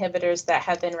 SGLT2 inhibitors that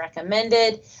have been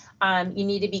recommended. You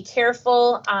need to be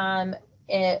careful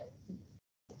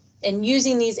in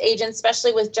using these agents,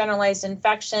 especially with generalized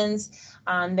infections.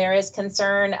 There is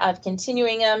concern of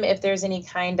continuing them if there's any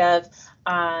kind of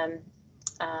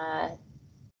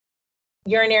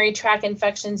urinary tract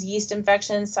infections, yeast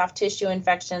infections, soft tissue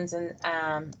infections, and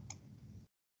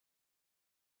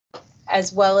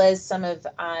as well as some of,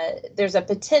 there's a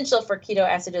potential for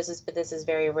ketoacidosis, but this is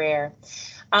very rare.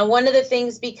 One of the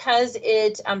things, because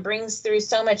it brings through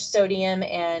so much sodium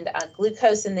and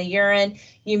glucose in the urine,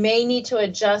 you may need to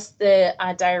adjust the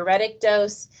diuretic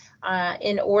dose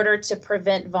in order to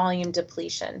prevent volume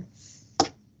depletion.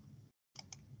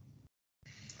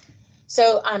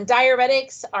 So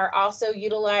diuretics are also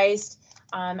utilized.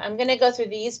 I'm going to go through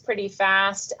these pretty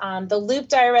fast. The loop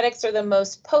diuretics are the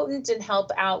most potent and help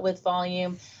out with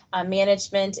volume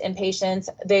management in patients.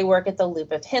 They work at the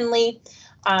loop of Henle.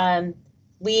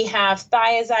 We have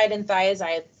thiazide and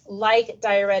thiazide-like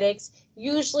diuretics.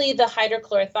 Usually the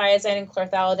hydrochlorothiazide and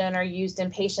chlorthalidone are used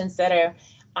in patients that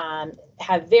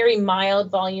have very mild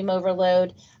volume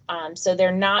overload, so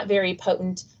they're not very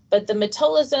potent. But the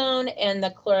metolazone and the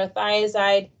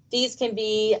chlorothiazide, these can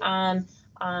be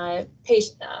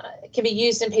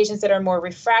used in patients that are more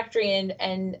refractory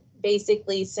and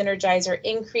basically synergize or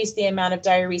increase the amount of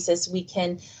diuresis we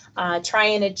can try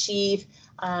and achieve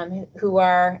who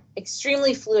are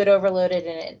extremely fluid overloaded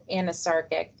and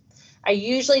anasarchic. I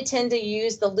usually tend to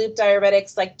use the loop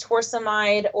diuretics like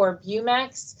torsemide or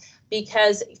Bumex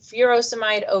because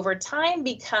furosemide over time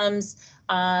becomes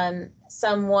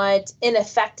somewhat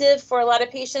ineffective for a lot of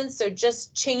patients. So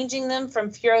just changing them from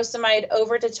furosemide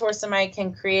over to torsemide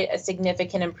can create a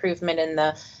significant improvement in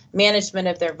the management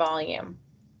of their volume.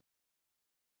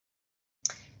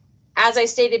 As I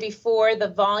stated before, the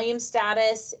volume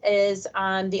status is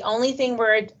the only thing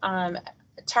we're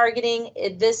targeting.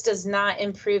 This does not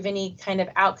improve any kind of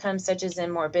outcomes such as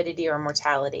in morbidity or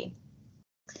mortality.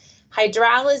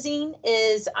 Hydralazine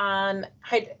is a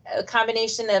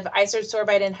combination of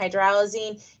isosorbide and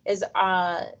hydralazine is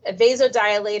a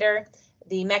vasodilator.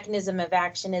 the mechanism of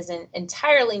action isn't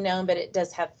entirely known, but it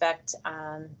does affect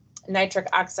nitric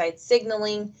oxide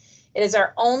signaling. It is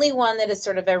our only one that is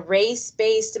sort of a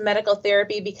race-based medical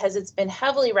therapy because it's been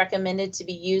heavily recommended to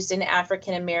be used in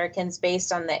African Americans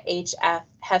based on the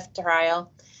HF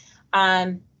trial.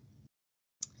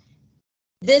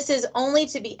 This is only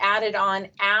to be added on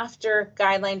after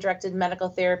guideline-directed medical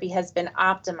therapy has been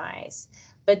optimized.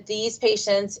 But these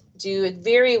patients do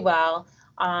very well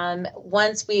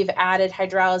once we've added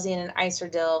hydralazine and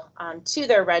Isordil to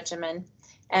their regimen.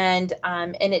 And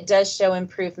it does show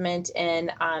improvement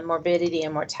in morbidity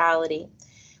and mortality.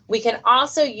 We can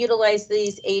also utilize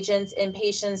these agents in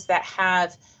patients that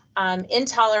have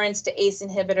intolerance to ACE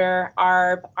inhibitor,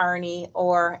 ARB, ARNI,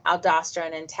 or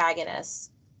aldosterone antagonists.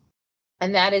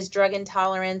 And that is drug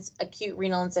intolerance, acute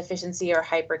renal insufficiency, or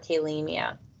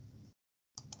hyperkalemia.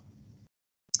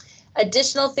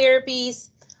 Additional therapies,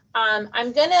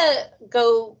 I'm gonna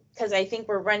go, because I think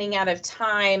we're running out of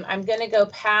time, I'm gonna go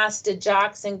past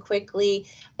digoxin quickly.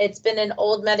 It's been an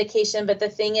old medication, but the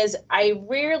thing is, I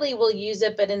rarely will use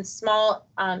it, but in small,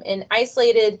 in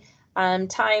isolated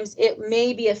times, it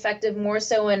may be effective more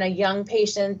so in a young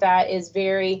patient that is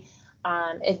very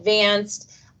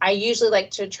advanced. I usually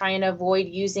like to try and avoid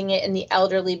using it in the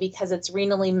elderly because it's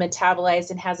renally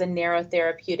metabolized and has a narrow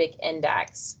therapeutic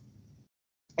index.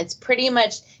 It's pretty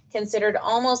much considered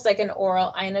almost like an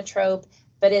oral inotrope,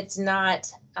 but it's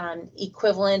not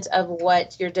equivalent of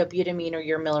what your dobutamine or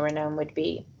your milrinone would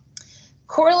be.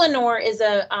 Corlinor is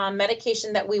a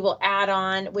medication that we will add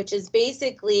on, which is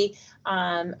basically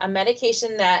a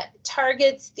medication that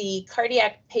targets the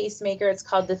cardiac pacemaker. It's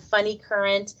called the funny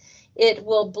current. It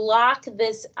will block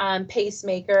this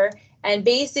pacemaker, and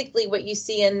basically what you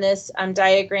see in this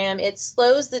diagram, it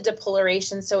slows the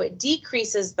depolarization, so it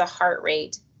decreases the heart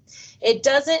rate. It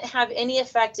doesn't have any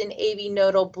effect in AV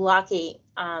nodal blockade.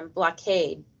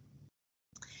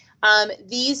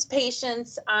 These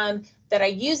patients that I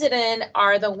use it in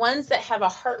are the ones that have a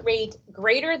heart rate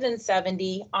greater than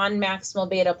 70 on maximal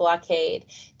beta blockade.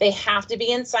 They have to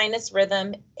be in sinus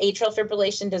rhythm. Atrial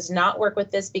fibrillation does not work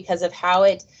with this because of how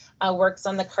it works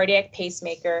on the cardiac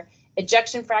pacemaker.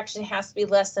 Ejection fraction has to be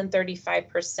less than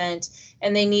 35%,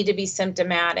 and they need to be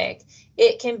symptomatic.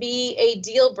 It can be a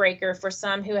deal breaker for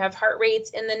some who have heart rates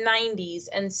in the 90s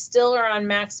and still are on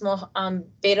maximal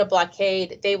beta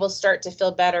blockade. They will start to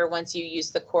feel better once you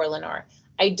use the Corlinor.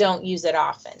 I don't use it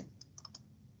often.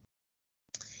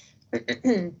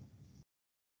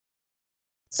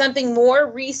 Something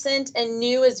more recent and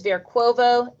new is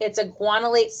Verquvo. It's a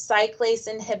guanylate cyclase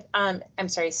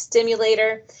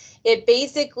stimulator. It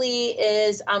basically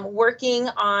is working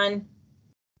on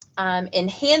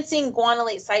enhancing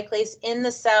guanylate cyclase in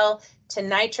the cell to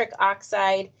nitric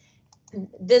oxide.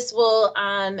 This will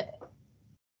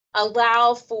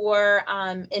allow for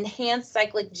enhanced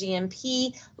cyclic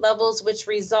GMP levels, which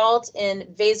result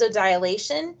in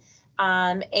vasodilation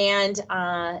and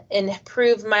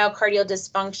improved myocardial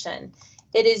dysfunction.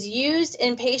 It is used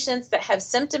in patients that have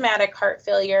symptomatic heart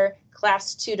failure,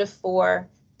 class 2 to 4.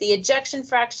 The ejection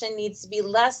fraction needs to be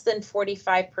less than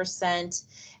 45%,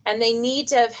 and they need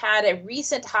to have had a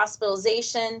recent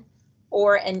hospitalization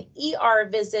or an ER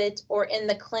visit or in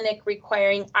the clinic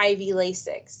requiring IV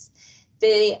Lasix.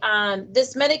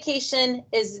 This medication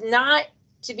is not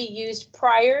to be used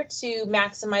prior to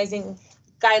maximizing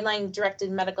guideline-directed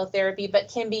medical therapy, but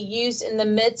can be used in the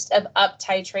midst of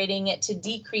up-titrating it to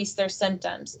decrease their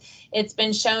symptoms. It's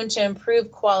been shown to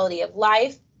improve quality of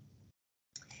life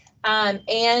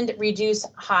and reduce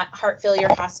heart failure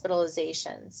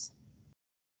hospitalizations.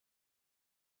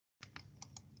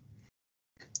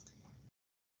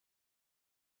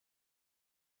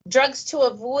 Drugs to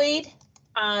avoid,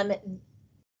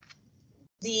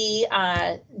 the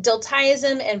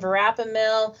diltiazem and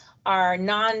verapamil are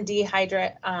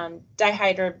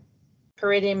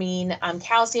dihydropyridamine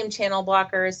calcium channel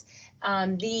blockers.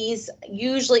 These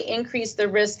usually increase the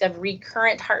risk of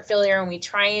recurrent heart failure, and we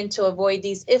try to avoid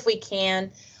these if we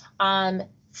can.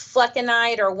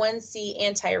 Flecainide or 1C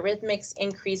antiarrhythmics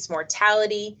increase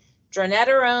mortality.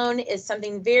 Dronedarone is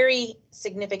something very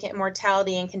significant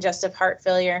mortality in congestive heart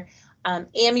failure.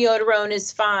 Amiodarone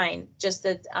is fine, just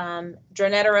that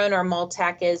dronedarone or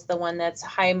Multac is the one that's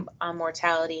high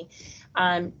mortality.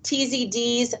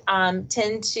 TZDs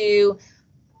tend to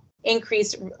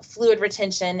increase fluid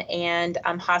retention and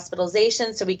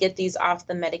hospitalization, so we get these off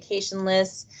the medication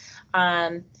list.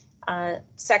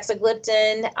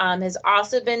 Saxagliptin has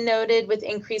also been noted with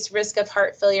increased risk of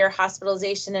heart failure,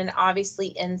 hospitalization, and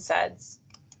obviously NSAIDs.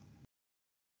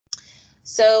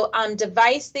 So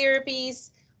device therapies,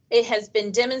 It has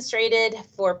been demonstrated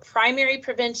for primary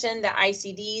prevention that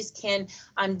ICDs can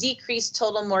decrease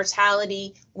total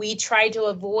mortality. We try to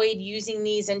avoid using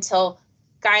these until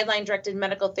guideline-directed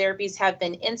medical therapies have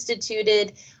been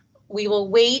instituted. We will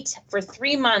wait for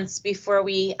 3 months before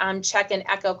we check an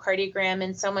echocardiogram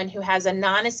in someone who has a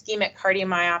non-ischemic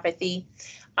cardiomyopathy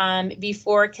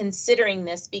before considering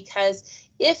this, because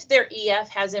if their EF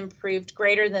has improved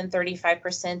greater than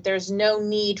 35%, there's no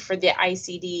need for the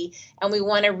ICD, and we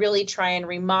want to really try and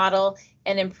remodel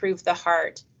and improve the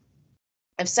heart.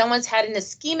 If someone's had an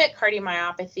ischemic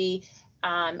cardiomyopathy,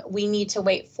 we need to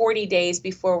wait 40 days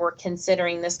before we're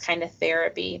considering this kind of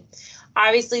therapy.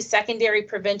 Obviously, secondary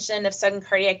prevention of sudden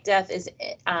cardiac death is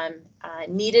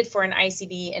needed for an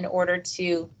ICD in order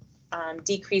to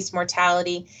decrease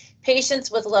mortality. Patients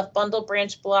with left bundle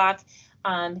branch block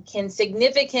can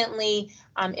significantly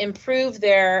improve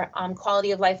their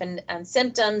quality of life and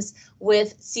symptoms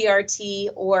with CRT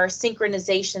or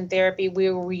synchronization therapy,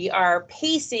 where we are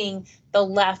pacing the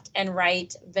left and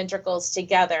right ventricles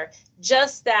together.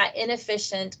 Just that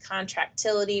inefficient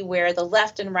contractility where the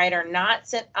left and right are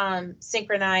not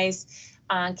synchronized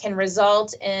can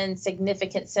result in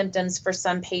significant symptoms for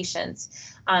some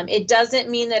patients. It doesn't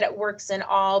mean that it works in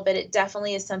all, but it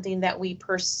definitely is something that we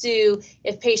pursue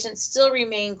if patients still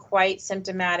remain quite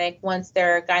symptomatic once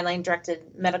their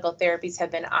guideline-directed medical therapies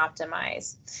have been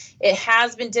optimized. It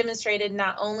has been demonstrated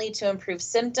not only to improve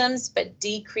symptoms, but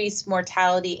decrease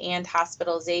mortality and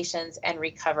hospitalizations and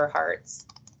recover hearts.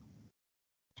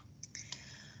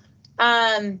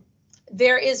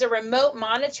 There is a remote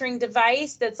monitoring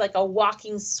device that's like a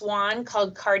walking swan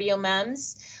called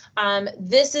CardioMEMS.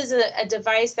 This is a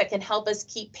device that can help us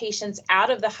keep patients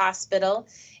out of the hospital.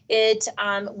 It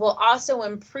will also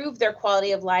improve their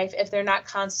quality of life if they're not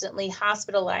constantly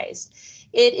hospitalized.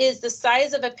 It is the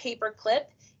size of a paper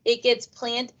clip. It gets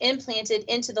implanted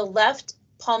into the left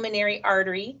pulmonary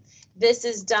artery. This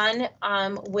is done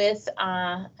with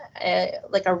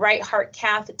like a right heart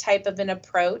cath type of an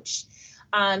approach.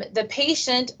 The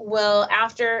patient will,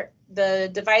 after the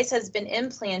device has been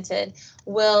implanted,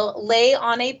 will lay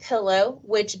on a pillow,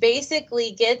 which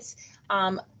basically gets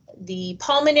the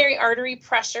pulmonary artery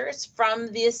pressures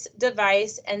from this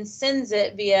device and sends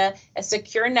it via a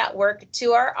secure network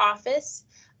to our office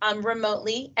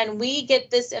remotely. And we get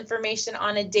this information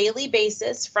on a daily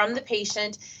basis from the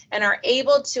patient and are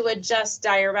able to adjust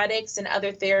diuretics and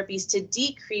other therapies to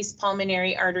decrease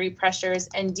pulmonary artery pressures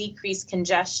and decrease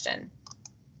congestion.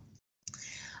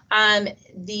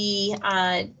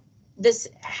 This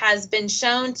has been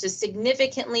shown to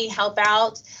significantly help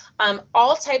out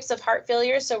all types of heart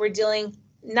failure. So we're dealing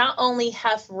not only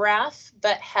HFrEF,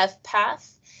 but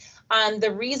HFpEF.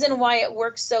 The reason why it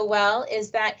works so well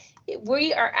is that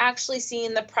we are actually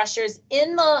seeing the pressures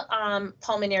in the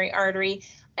pulmonary artery,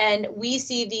 and we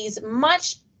see these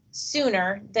much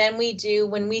sooner than we do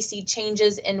when we see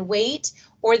changes in weight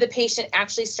or the patient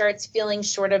actually starts feeling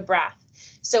short of breath.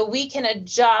 So we can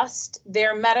adjust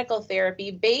their medical therapy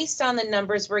based on the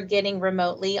numbers we're getting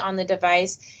remotely on the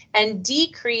device and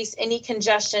decrease any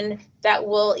congestion that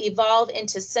will evolve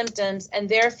into symptoms, and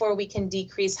therefore we can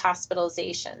decrease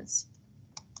hospitalizations.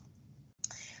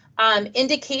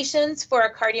 Indications for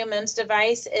a CardioMEMS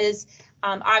device is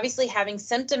obviously having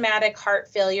symptomatic heart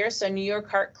failure, so New York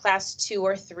Heart Class 2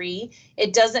 or 3.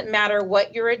 It doesn't matter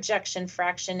what your ejection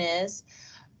fraction is.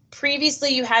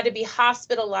 Previously, you had to be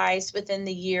hospitalized within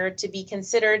the year to be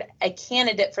considered a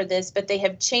candidate for this, but they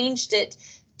have changed it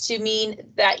to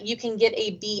mean that you can get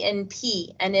a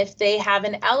BNP, and if they have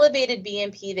an elevated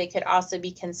BNP, they could also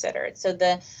be considered. So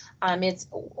it's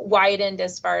widened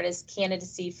as far as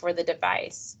candidacy for the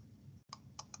device.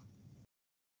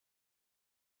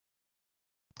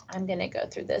 I'm going to go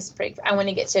through this break. I want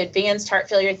to get to advanced heart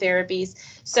failure therapies.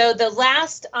 So the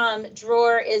last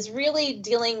drawer is really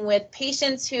dealing with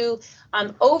patients who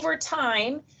over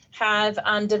time have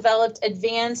developed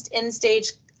advanced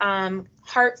end-stage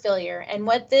heart failure. And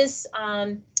what this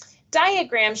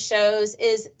diagram shows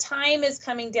is time is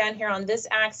coming down here on this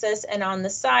axis, and on the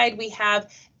side we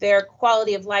have their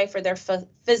quality of life or their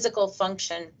physical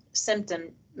function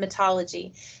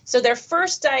symptomatology. So they're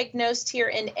first diagnosed here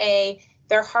in A.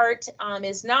 Their heart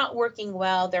is not working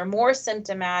well, they're more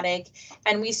symptomatic,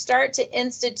 and we start to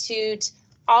institute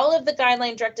all of the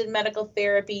guideline-directed medical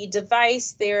therapy,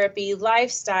 device therapy,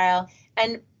 lifestyle,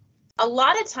 and a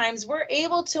lot of times we're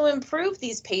able to improve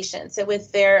these patients with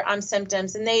their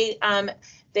symptoms, and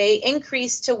they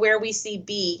increase to where we see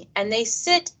B, and they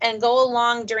sit and go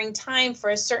along during time for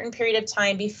a certain period of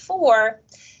time before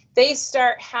they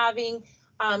start having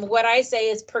what I say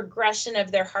is progression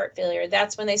of their heart failure.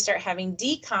 That's when they start having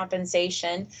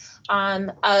decompensation,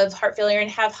 of heart failure and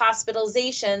have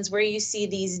hospitalizations where you see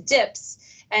these dips,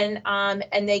 and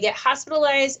they get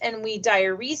hospitalized, and we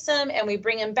diurese them and we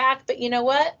bring them back. But you know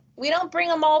what? We don't bring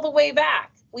them all the way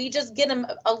back. We just get them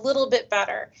a little bit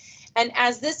better. And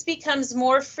as this becomes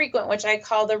more frequent, which I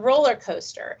call the roller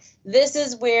coaster, this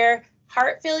is where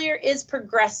heart failure is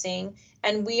progressing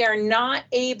and we are not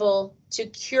able to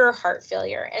cure heart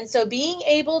failure. And so being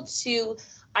able to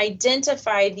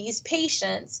identify these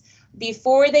patients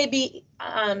before they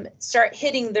start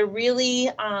hitting the really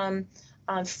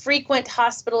frequent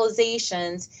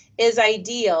hospitalizations is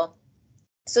ideal,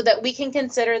 so that we can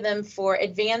consider them for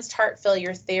advanced heart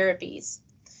failure therapies.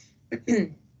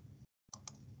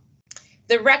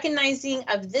 The recognizing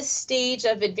of this stage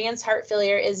of advanced heart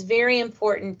failure is very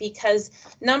important because,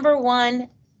 number one,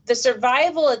 the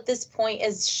survival at this point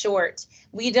is short.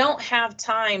 We don't have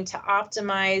time to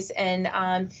optimize and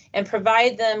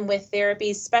provide them with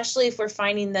therapies, especially if we're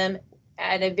finding them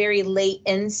at a very late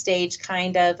end stage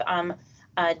kind of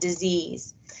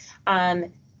disease.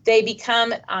 They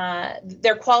become,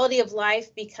 their quality of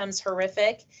life becomes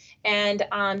horrific, and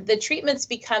the treatments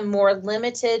become more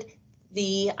limited.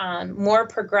 The more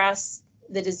progressed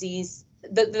the disease,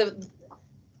 the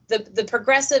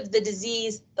progressive the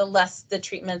disease, the less the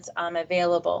treatments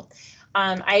available.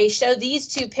 I show these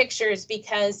two pictures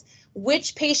because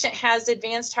which patient has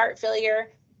advanced heart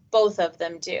failure? Both of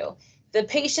them do. The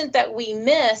patient that we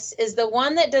miss is the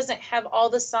one that doesn't have all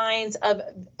the signs of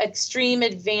extreme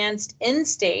advanced end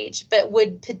stage, but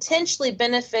would potentially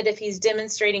benefit if he's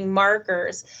demonstrating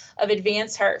markers of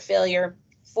advanced heart failure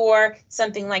for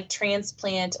something like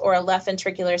transplant or a left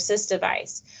ventricular assist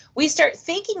device. We start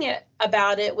thinking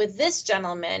about it with this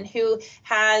gentleman who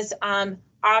has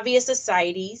obvious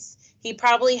ascites. He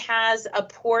probably has a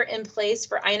port in place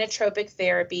for inotropic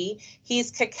therapy.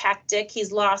 He's cachectic.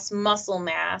 He's lost muscle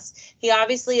mass. He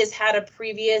obviously has had a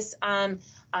previous,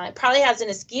 probably has an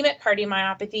ischemic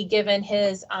cardiomyopathy given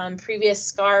his previous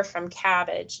scar from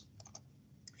cabbage.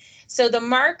 So the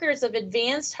markers of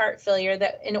advanced heart failure,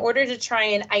 that in order to try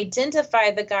and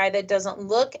identify the guy that doesn't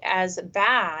look as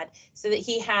bad so that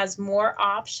he has more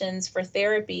options for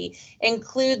therapy,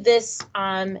 include this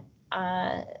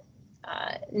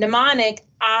mnemonic,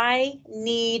 I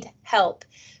need help.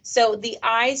 So the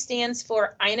I stands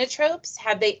for inotropes.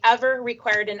 Have they ever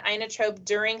required an inotrope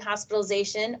during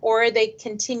hospitalization, or are they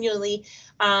continually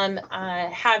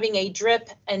having a drip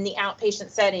in the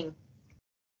outpatient setting?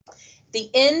 The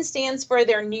N stands for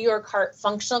their New York Heart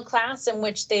Functional Class, in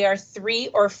which they are 3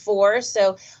 or 4,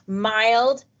 so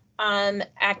mild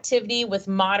activity with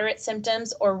moderate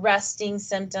symptoms or resting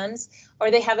symptoms,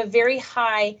 or they have a very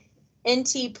high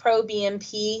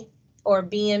NT-proBNP or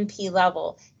BNP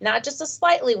level, not just a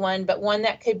slightly one, but one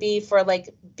that could be for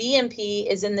like BNP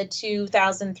is in the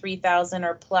 2,000, 3,000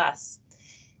 or plus.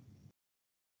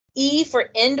 E for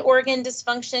end organ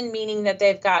dysfunction, meaning that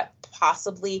they've got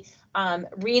possibly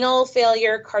renal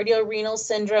failure, cardiorenal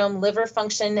syndrome, liver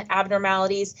function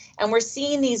abnormalities, and we're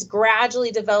seeing these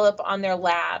gradually develop on their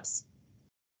labs.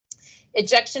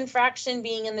 Ejection fraction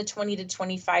being in the 20 to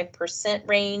 25%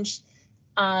 range.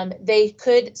 They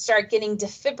could start getting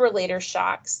defibrillator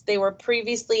shocks. They were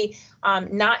previously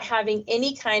not having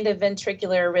any kind of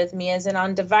ventricular arrhythmias, and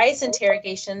on device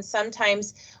interrogation,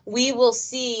 sometimes we will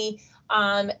see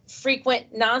frequent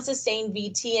non-sustained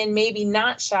VT and maybe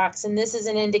not shocks, and this is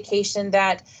an indication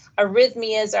that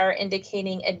arrhythmias are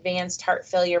indicating advanced heart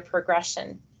failure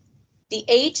progression. The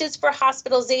H is for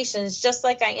hospitalizations, just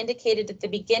like I indicated at the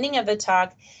beginning of the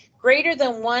talk. Greater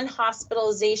than 1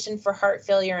 hospitalization for heart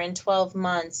failure in 12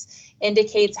 months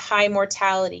indicates high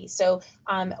mortality. So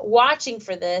watching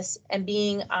for this and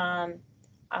being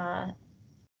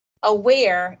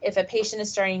aware if a patient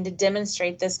is starting to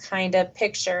demonstrate this kind of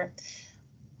picture.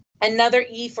 Another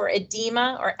E for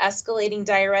edema or escalating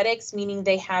diuretics, meaning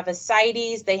they have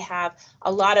ascites, they have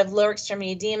a lot of lower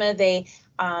extremity edema, they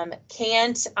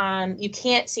you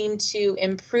can't seem to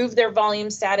improve their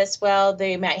volume status well,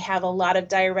 they might have a lot of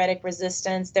diuretic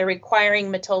resistance, they're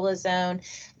requiring metolazone,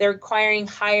 they're requiring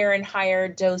higher and higher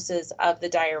doses of the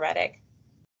diuretic.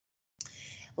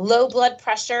 Low blood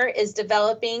pressure is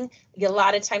developing. A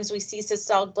lot of times we see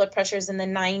systolic blood pressures in the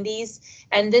 90s,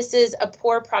 and this is a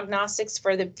poor prognostics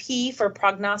for the P for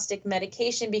prognostic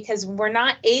medication because we're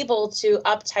not able to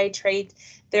up-titrate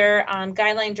their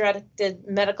guideline-directed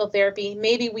medical therapy.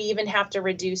 Maybe we even have to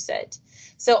reduce it.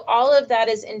 So all of that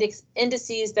is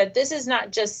indices that this is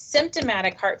not just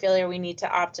symptomatic heart failure we need to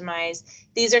optimize.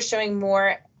 These are showing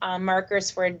more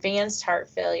markers for advanced heart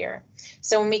failure.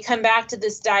 So when we come back to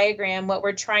this diagram, what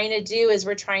we're trying to do is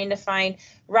we're trying to find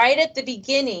right at the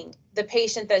beginning the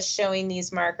patient that's showing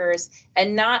these markers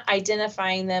and not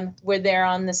identifying them where they're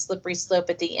on the slippery slope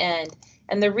at the end.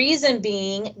 And the reason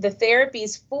being, the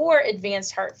therapies for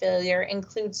advanced heart failure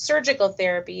include surgical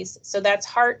therapies. So that's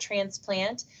heart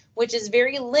transplant, which is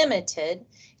very limited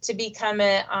to become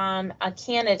a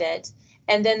candidate.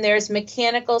 And then there's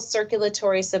mechanical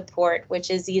circulatory support, which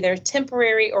is either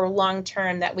temporary or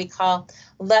long-term, that we call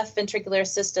left ventricular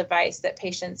assist device that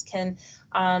patients can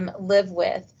live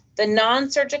with. The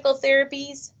non-surgical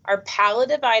therapies are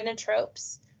palliative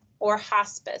inotropes or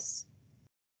hospice.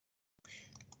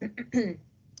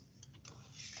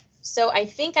 So I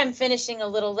think I'm finishing a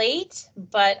little late,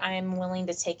 but I'm willing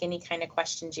to take any kind of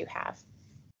questions you have.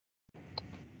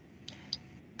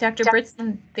 Dr.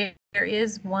 Brittsan, there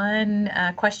is one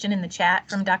question in the chat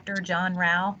from Dr. John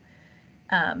Rao.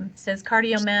 Says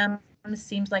CardioMEMS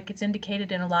seems like it's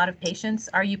indicated in a lot of patients.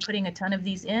 Are you putting a ton of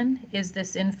these in? Is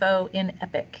this info in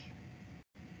Epic?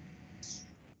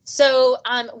 So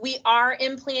we are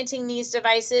implanting these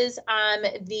devices.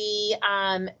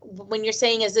 When you're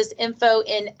saying, is this info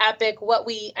in Epic,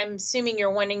 I'm assuming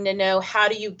you're wanting to know, how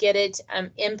do you get it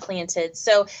implanted?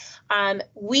 So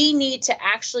we need to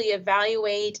actually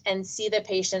evaluate and see the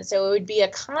patient. So it would be a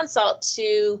consult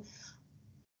to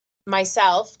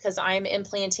myself, because I'm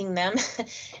implanting them,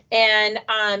 and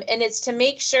it's to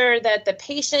make sure that the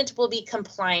patient will be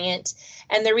compliant.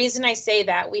 And the reason I say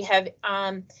that, we have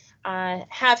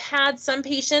had some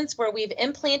patients where we've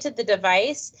implanted the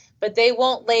device, but they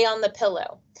won't lay on the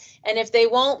pillow. And if they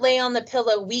won't lay on the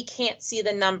pillow, we can't see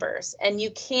the numbers. And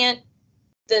you can't,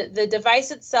 the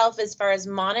device itself, as far as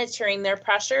monitoring their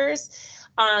pressures,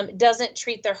 doesn't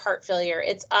treat their heart failure.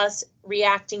 It's us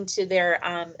reacting to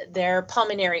their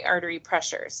pulmonary artery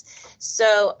pressures.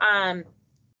 So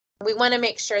we want to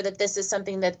make sure that this is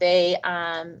something that they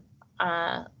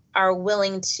are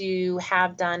willing to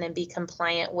have done and be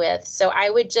compliant with. So I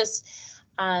would just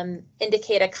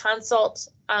indicate a consult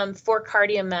for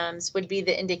CardioMEMS would be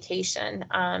the indication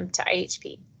to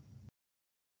IHP.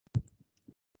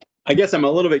 I guess I'm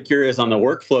a little bit curious on the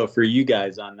workflow for you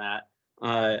guys on that.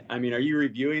 I mean, are you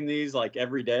reviewing these like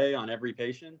every day on every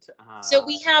patient? So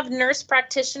we have nurse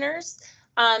practitioners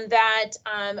that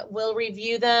will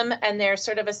review them, and they're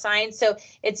sort of assigned. So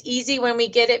it's easy when we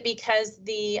get it, because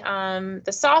the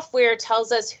software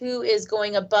tells us who is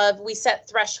going above. We set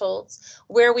thresholds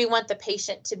where we want the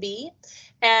patient to be,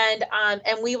 and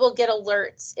we will get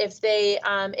alerts if they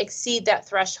exceed that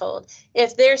threshold.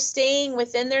 If they're staying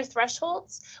within their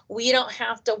thresholds, we don't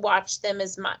have to watch them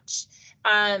as much.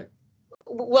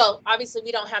 Well, obviously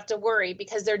we don't have to worry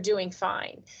because they're doing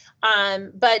fine.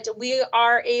 But we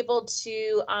are able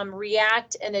to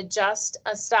react and adjust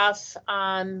stuff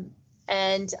and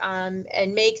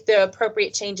make the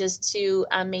appropriate changes to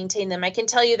maintain them. I can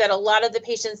tell you that a lot of the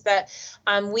patients that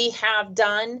we have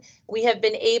done, we have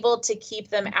been able to keep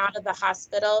them out of the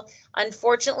hospital.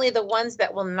 Unfortunately, the ones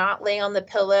that will not lay on the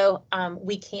pillow,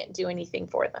 we can't do anything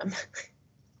for them.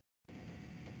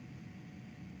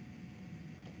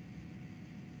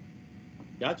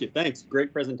 Gotcha. Thanks.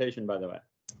 Great presentation, by the way.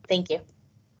 Thank you.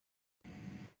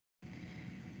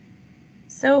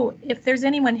 So if there's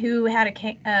anyone who had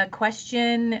a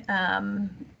question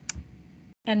and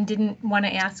didn't want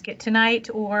to ask it tonight,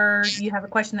 or you have a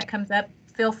question that comes up,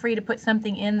 feel free to put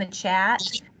something in the chat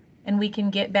and we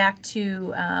can get back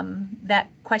to that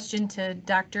question to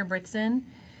Dr. Brittsan.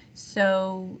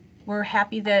 So we're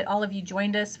happy that all of you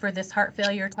joined us for this heart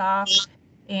failure talk,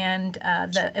 and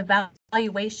the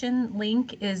evaluation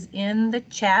link is in the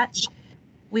chat.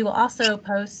 We will also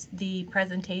post the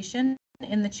presentation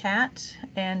in the chat,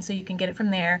 and so you can get it from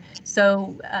there.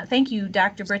 So thank you,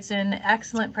 Dr. Brittsan.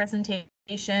 Excellent presentation.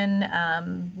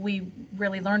 We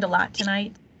really learned a lot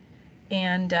tonight,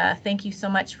 and thank you so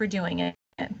much for doing it.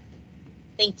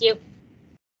 Thank you.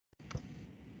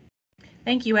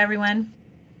 Thank you, everyone.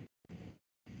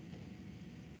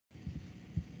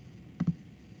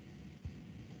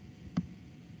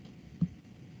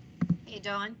 Hey,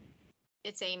 Dawn,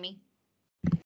 it's Amy.